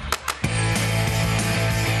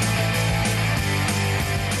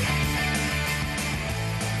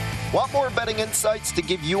 Want more betting insights to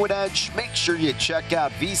give you an edge? Make sure you check out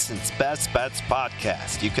VSiN's Best Bets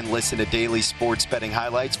podcast. You can listen to daily sports betting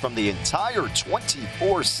highlights from the entire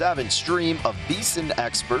 24/7 stream of VSiN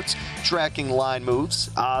experts, tracking line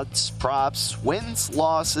moves, odds, props, wins,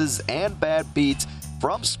 losses, and bad beats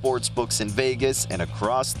from sportsbooks in Vegas and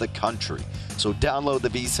across the country. So download the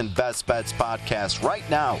VSiN Best Bets podcast right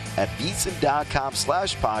now at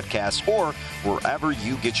VSiN.com/podcast or wherever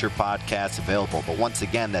you get your podcasts available. But once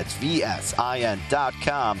again, that's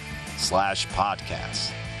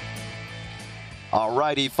VSIN.com/podcast.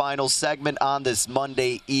 Alrighty, final segment on this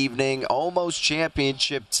Monday evening, almost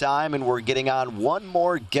championship time, and we're getting on one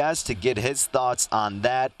more guest to get his thoughts on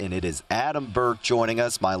that, and it is Adam Burke joining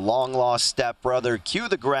us, my long-lost stepbrother. Cue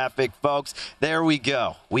the graphic, folks. There we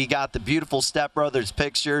go. We got the beautiful stepbrothers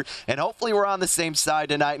picture, and hopefully we're on the same side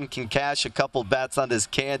tonight and can cash a couple bets on this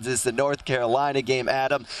Kansas and North Carolina game,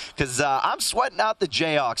 Adam, because I'm sweating out the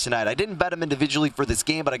Jayhawks tonight. I didn't bet them individually for this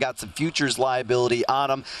game, but I got some futures liability on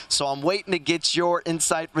them, so I'm waiting to get your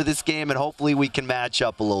insight for this game, and hopefully we can match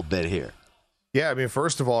up a little bit here. Yeah, I mean,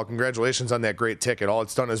 first of all, congratulations on that great ticket. All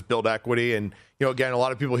it's done is build equity. And, again, a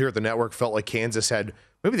lot of people here at the network felt like Kansas had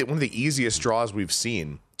maybe one of the easiest draws we've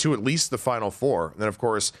seen to at least the Final Four. And then, of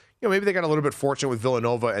course, maybe they got a little bit fortunate with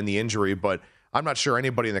Villanova and the injury, but I'm not sure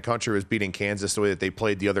anybody in the country was beating Kansas the way that they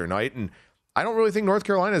played the other night. And I don't really think North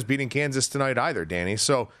Carolina is beating Kansas tonight either, Danny.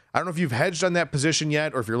 So I don't know if you've hedged on that position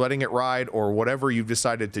yet or if you're letting it ride or whatever you've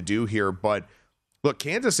decided to do here, but look,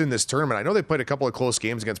 Kansas in this tournament, I know they played a couple of close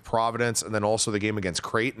games against Providence and then also the game against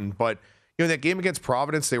Creighton, but in that game against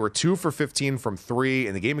Providence, they were 2 for 15 from 3.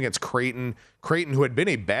 In the game against Creighton, who had been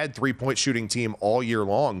a bad three-point shooting team all year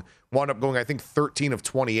long, wound up going, I think, 13 of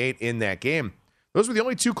 28 in that game. Those were the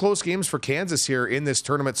only 2 close games for Kansas here in this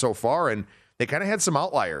tournament so far, and they kind of had some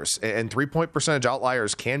outliers, and three-point percentage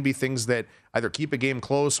outliers can be things that either keep a game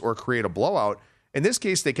close or create a blowout. In this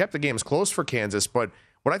case, they kept the games close for Kansas, but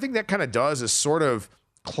what I think that kind of does is sort of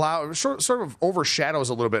overshadows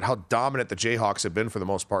a little bit how dominant the Jayhawks have been for the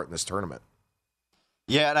most part in this tournament.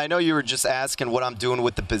 Yeah, and I know you were just asking what I'm doing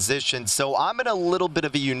with the position. So I'm in a little bit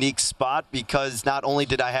of a unique spot because not only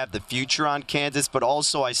did I have the future on Kansas, but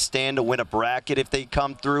also I stand to win a bracket if they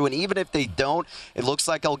come through. And even if they don't, it looks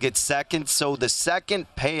like I'll get second. So the second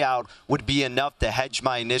payout would be enough to hedge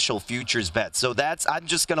my initial futures bet. So I'm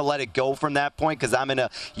just going to let it go from that point because I'm in a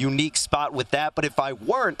unique spot with that. But if I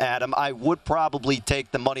weren't, Adam, I would probably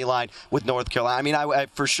take the money line with North Carolina. I mean, I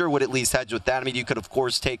for sure would at least hedge with that. I mean, you could, of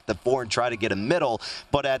course, take the 4 and try to get a middle.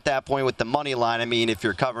 But at that point with the money line, I mean, if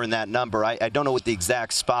you're covering that number, I don't know what the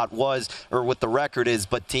exact spot was or what the record is,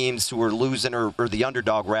 but teams who are losing or the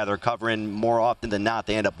underdog, rather, covering more often than not,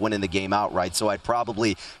 they end up winning the game outright. So I'd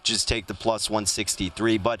probably just take the plus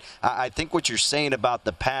 163. But I think what you're saying about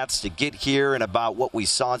the paths to get here and about what we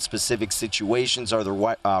saw in specific situations are the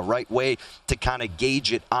right way to kind of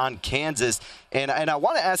gauge it on Kansas. And I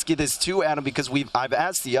want to ask you this too, Adam, because I've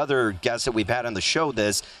asked the other guests that we've had on the show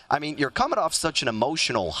this. I mean, you're coming off such an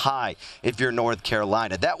emotional high if you're North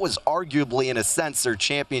Carolina. That was arguably, in a sense, their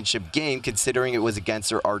championship game, considering it was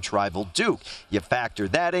against their arch rival Duke. You factor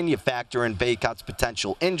that in. You factor in Bacot's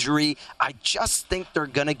potential injury. I just think they're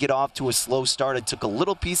going to get off to a slow start. It took a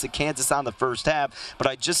little piece of Kansas on the first half, but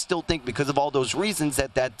I just still think because of all those reasons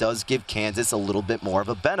that does give Kansas a little bit more of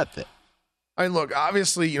a benefit. I mean, look,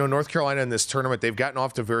 obviously, North Carolina in this tournament, they've gotten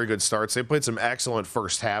off to very good starts. They played some excellent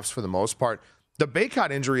first halves for the most part. The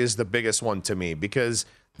Bacot injury is the biggest one to me because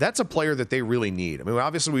that's a player that they really need. I mean,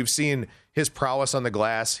 obviously, we've seen his prowess on the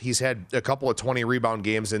glass. He's had a couple of 20-rebound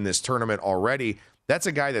games in this tournament already. That's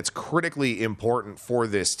a guy that's critically important for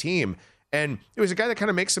this team. And it was a guy that kind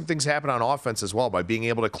of makes some things happen on offense as well by being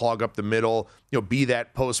able to clog up the middle, be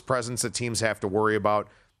that post presence that teams have to worry about.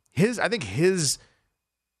 I think his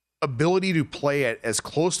ability to play at as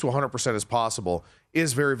close to 100% as possible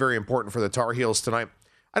is very, very important for the Tar Heels tonight.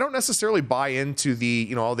 I don't necessarily buy into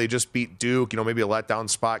the, they just beat Duke, maybe a letdown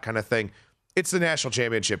spot kind of thing. It's the national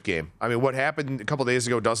championship game. I mean, what happened a couple days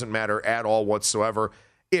ago doesn't matter at all whatsoever.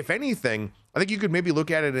 If anything, I think you could maybe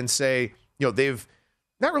look at it and say, they've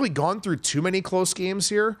not really gone through too many close games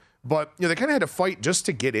here, but they kind of had to fight just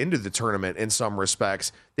to get into the tournament in some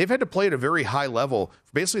respects. They've had to play at a very high level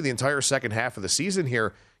for basically the entire second half of the season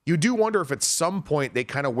here. You do wonder if at some point they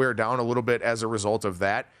kind of wear down a little bit as a result of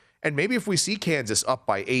that. And maybe if we see Kansas up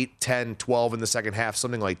by 8, 10, 12 in the second half,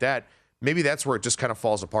 something like that, maybe that's where it just kind of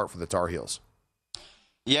falls apart for the Tar Heels.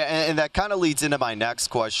 Yeah, and that kind of leads into my next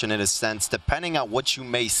question in a sense. Depending on what you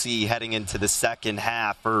may see heading into the second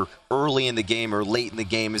half or early in the game or late in the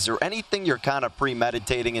game, is there anything you're kind of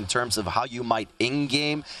premeditating in terms of how you might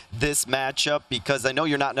in-game this matchup? Because I know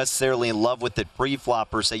you're not necessarily in love with it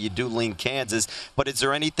pre-flop per se. You do lean Kansas. But is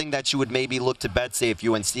there anything that you would maybe look to bet? Say if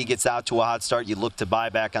UNC gets out to a hot start, you look to buy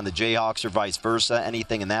back on the Jayhawks or vice versa?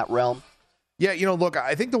 Anything in that realm? Yeah, look,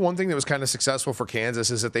 I think the one thing that was kind of successful for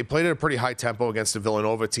Kansas is that they played at a pretty high tempo against a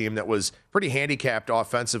Villanova team that was pretty handicapped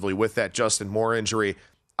offensively with that Justin Moore injury.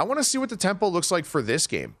 I want to see what the tempo looks like for this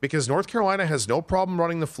game because North Carolina has no problem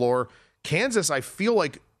running the floor. Kansas, I feel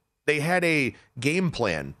like they had a game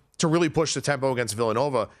plan to really push the tempo against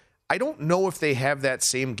Villanova. I don't know if they have that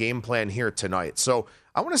same game plan here tonight. So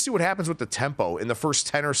I want to see what happens with the tempo in the first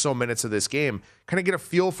 10 or so minutes of this game, kind of get a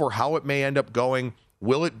feel for how it may end up going.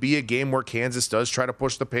 Will it be a game where Kansas does try to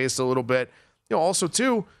push the pace a little bit? Also,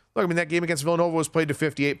 too, look, I mean, that game against Villanova was played to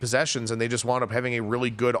 58 possessions, and they just wound up having a really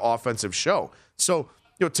good offensive show. So,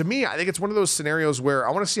 to me, I think it's one of those scenarios where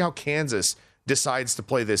I want to see how Kansas decides to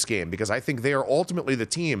play this game because I think they are ultimately the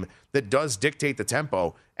team that does dictate the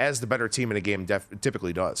tempo as the better team in a game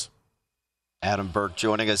typically does. Adam Burke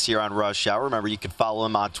joining us here on Rush Hour. Remember, you can follow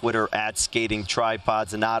him on Twitter at Skating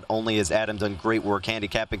Tripods. And not only has Adam done great work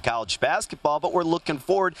handicapping college basketball, but we're looking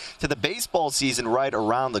forward to the baseball season right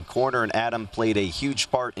around the corner. And Adam played a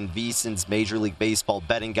huge part in VSiN's Major League Baseball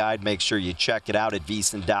betting guide. Make sure you check it out at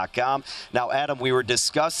VSiN.com. Now, Adam, we were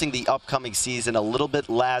discussing the upcoming season a little bit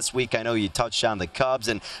last week. I know you touched on the Cubs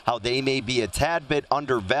and how they may be a tad bit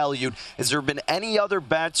undervalued. Has there been any other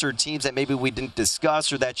bets or teams that maybe we didn't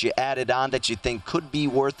discuss or that you added on that you think could be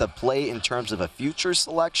worth a play in terms of a future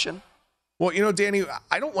selection? Well, Danny,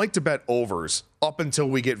 I don't like to bet overs up until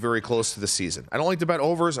we get very close to the season. I don't like to bet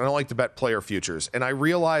overs. I don't like to bet player futures. And I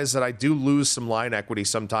realize that I do lose some line equity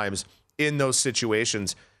sometimes in those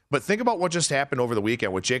situations. But think about what just happened over the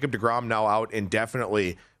weekend with Jacob deGrom now out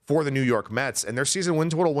indefinitely for the New York Mets. And their season win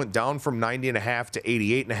total went down from 90.5 to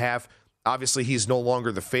 88.5. Obviously, he's no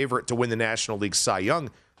longer the favorite to win the National League Cy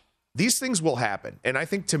Young. These things will happen. And I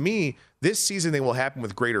think, to me, this season they will happen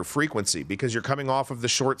with greater frequency because you're coming off of the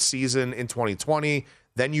short season in 2020.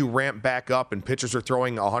 Then you ramp back up and pitchers are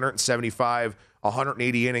throwing 175,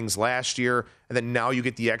 180 innings last year. And then now you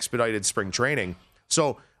get the expedited spring training.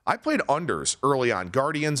 So I played unders early on.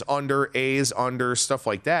 Guardians under, A's under, stuff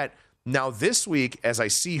like that. Now this week, as I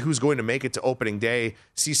see who's going to make it to opening day,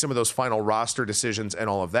 see some of those final roster decisions and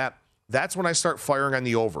all of that, that's when I start firing on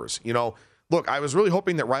the overs. You know, look, I was really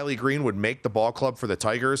hoping that Riley Green would make the ball club for the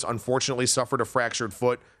Tigers. Unfortunately, suffered a fractured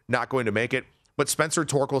foot, not going to make it. But Spencer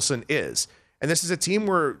Torkelson is. And this is a team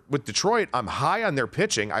where, with Detroit, I'm high on their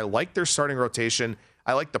pitching. I like their starting rotation.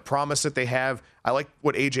 I like the promise that they have. I like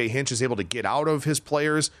what A.J. Hinch is able to get out of his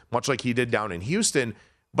players, much like he did down in Houston.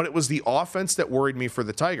 But it was the offense that worried me for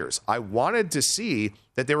the Tigers. I wanted to see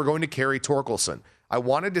that they were going to carry Torkelson. I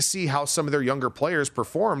wanted to see how some of their younger players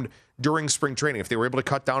performed during spring training. If they were able to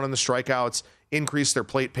cut down on the strikeouts, increase their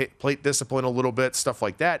plate discipline a little bit, stuff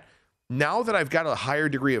like that. Now that I've got a higher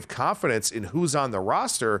degree of confidence in who's on the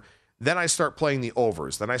roster, then I start playing the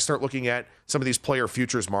overs. Then I start looking at some of these player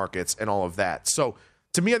futures markets and all of that. So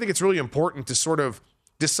to me, I think it's really important to sort of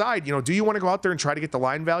decide, you know, do you want to go out there and try to get the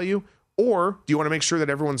line value? Or do you want to make sure that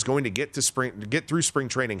everyone's going to get through spring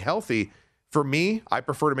training healthy? For me, I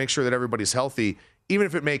prefer to make sure that everybody's healthy, even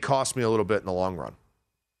if it may cost me a little bit in the long run.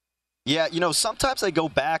 Yeah, you know, sometimes I go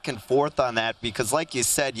back and forth on that because, like you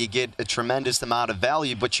said, you get a tremendous amount of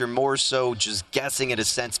value, but you're more so just guessing in a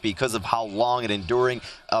sense because of how long and enduring,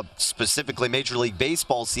 specifically Major League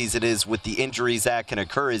Baseball season is with the injuries that can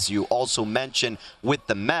occur, as you also mentioned with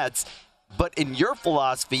the Mets. But in your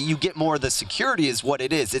philosophy, you get more of the security is what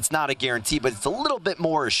it is. It's not a guarantee, but it's a little bit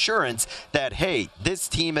more assurance that, hey, this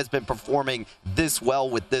team has been performing this well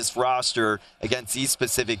with this roster against these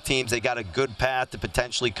specific teams. They got a good path to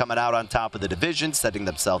potentially coming out on top of the division, setting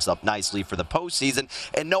themselves up nicely for the postseason.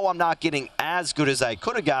 And no, I'm not getting as good as I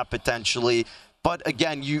could have got potentially. But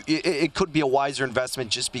again, it could be a wiser investment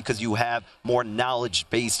just because you have more knowledge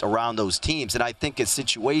based around those teams. And I think a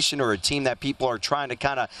situation or a team that people are trying to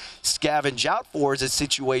kind of scavenge out for is a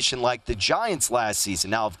situation like the Giants last season.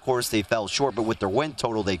 Now, of course, they fell short, but with their win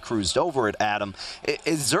total, they cruised over it, Adam.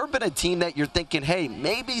 Is there been a team that you're thinking, hey,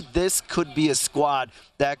 maybe this could be a squad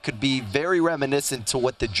that could be very reminiscent to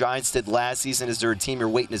what the Giants did last season? Is there a team you're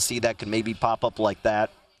waiting to see that could maybe pop up like that?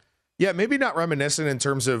 Yeah, maybe not reminiscent in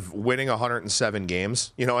terms of winning 107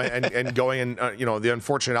 games, you know, and going in, you know, the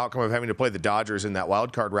unfortunate outcome of having to play the Dodgers in that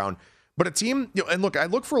wild card round. But a team, you know, and look, I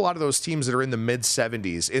look for a lot of those teams that are in the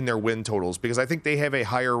mid-70s in their win totals because I think they have a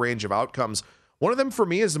higher range of outcomes. One of them for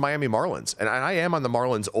me is the Miami Marlins, and I am on the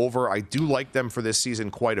Marlins over. I do like them for this season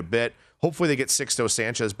quite a bit. Hopefully they get Sixto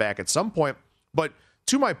Sanchez back at some point. But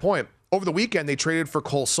to my point, over the weekend they traded for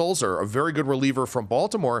Cole Sulzer, a very good reliever from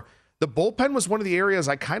Baltimore. The bullpen was one of the areas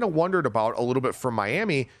I kind of wondered about a little bit from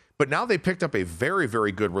Miami, but now they picked up a very,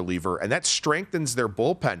 very good reliever, and that strengthens their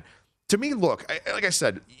bullpen. To me, look, like I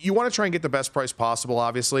said, you want to try and get the best price possible,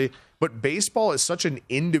 obviously, but baseball is such an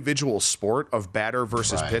individual sport of batter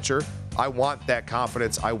versus pitcher. I want that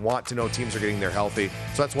confidence. I want to know teams are getting there healthy,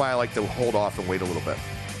 so that's why I like to hold off and wait a little bit.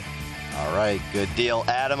 All right, good deal.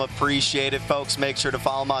 Adam, appreciate it, folks. Make sure to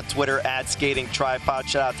follow him on Twitter, @SkatingTripod.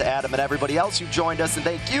 Shout out to Adam and everybody else who joined us, and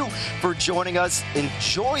thank you for joining us.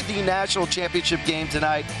 Enjoy the National Championship game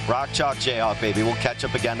tonight. Rock Chalk Jayhawk, baby. We'll catch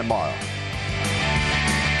up again tomorrow.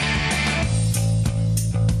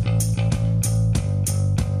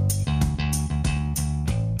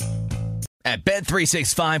 At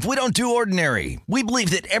Bet365, we don't do ordinary. We believe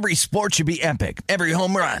that every sport should be epic. Every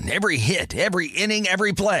home run, every hit, every inning,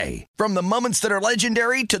 every play. From the moments that are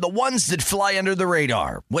legendary to the ones that fly under the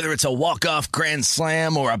radar. Whether it's a walk-off grand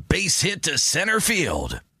slam or a base hit to center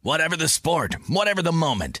field. Whatever the sport, whatever the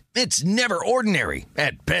moment. It's never ordinary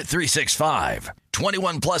at Bet365.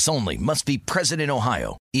 21 plus only. Must be present in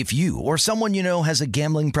Ohio. If you or someone you know has a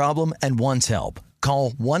gambling problem and wants help,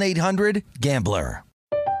 call 1-800-GAMBLER.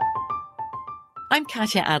 I'm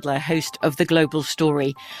Katya Adler, host of The Global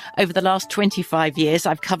Story. Over the last 25 years,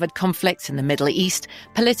 I've covered conflicts in the Middle East,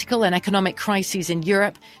 political and economic crises in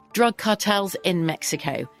Europe, drug cartels in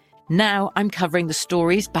Mexico. Now I'm covering the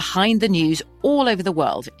stories behind the news all over the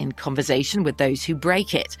world in conversation with those who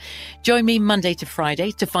break it. Join me Monday to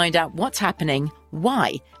Friday to find out what's happening,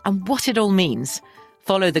 why, and what it all means.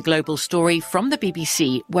 Follow The Global Story from the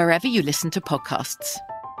BBC wherever you listen to podcasts.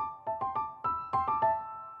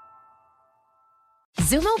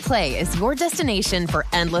 Xumo Play is your destination for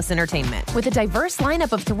endless entertainment. With a diverse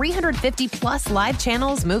lineup of 350 plus live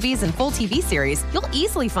channels, movies, and full TV series, you'll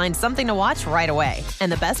easily find something to watch right away. And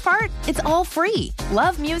the best part? It's all free.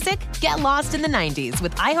 Love music? Get lost in the 90s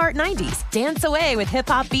with iHeart 90s, dance away with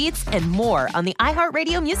hip-hop beats, and more on the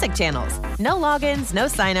iHeartRadio music channels. No logins, no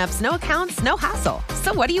signups, no accounts, no hassle.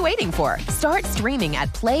 So what are you waiting for? Start streaming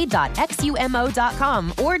at play.xumo.com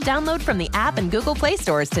or download from the app and Google Play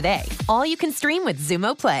stores today. All you can stream with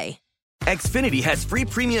Xumo Play. Xfinity has free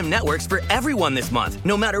premium networks for everyone this month,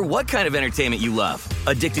 no matter what kind of entertainment you love.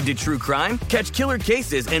 Addicted to true crime? Catch killer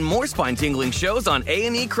cases and more spine-tingling shows on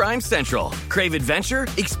A&E Crime Central. Crave adventure?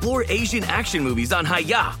 Explore Asian action movies on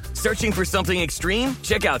Hi-Ya. Searching for something extreme?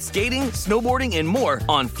 Check out skating, snowboarding, and more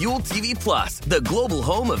on Fuel TV Plus, the global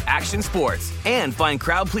home of action sports. And find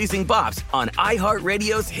crowd-pleasing bops on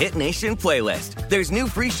iHeartRadio's Hit Nation playlist. There's new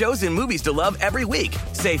free shows and movies to love every week.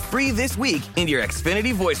 Say free this week in your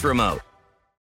Xfinity voice remote.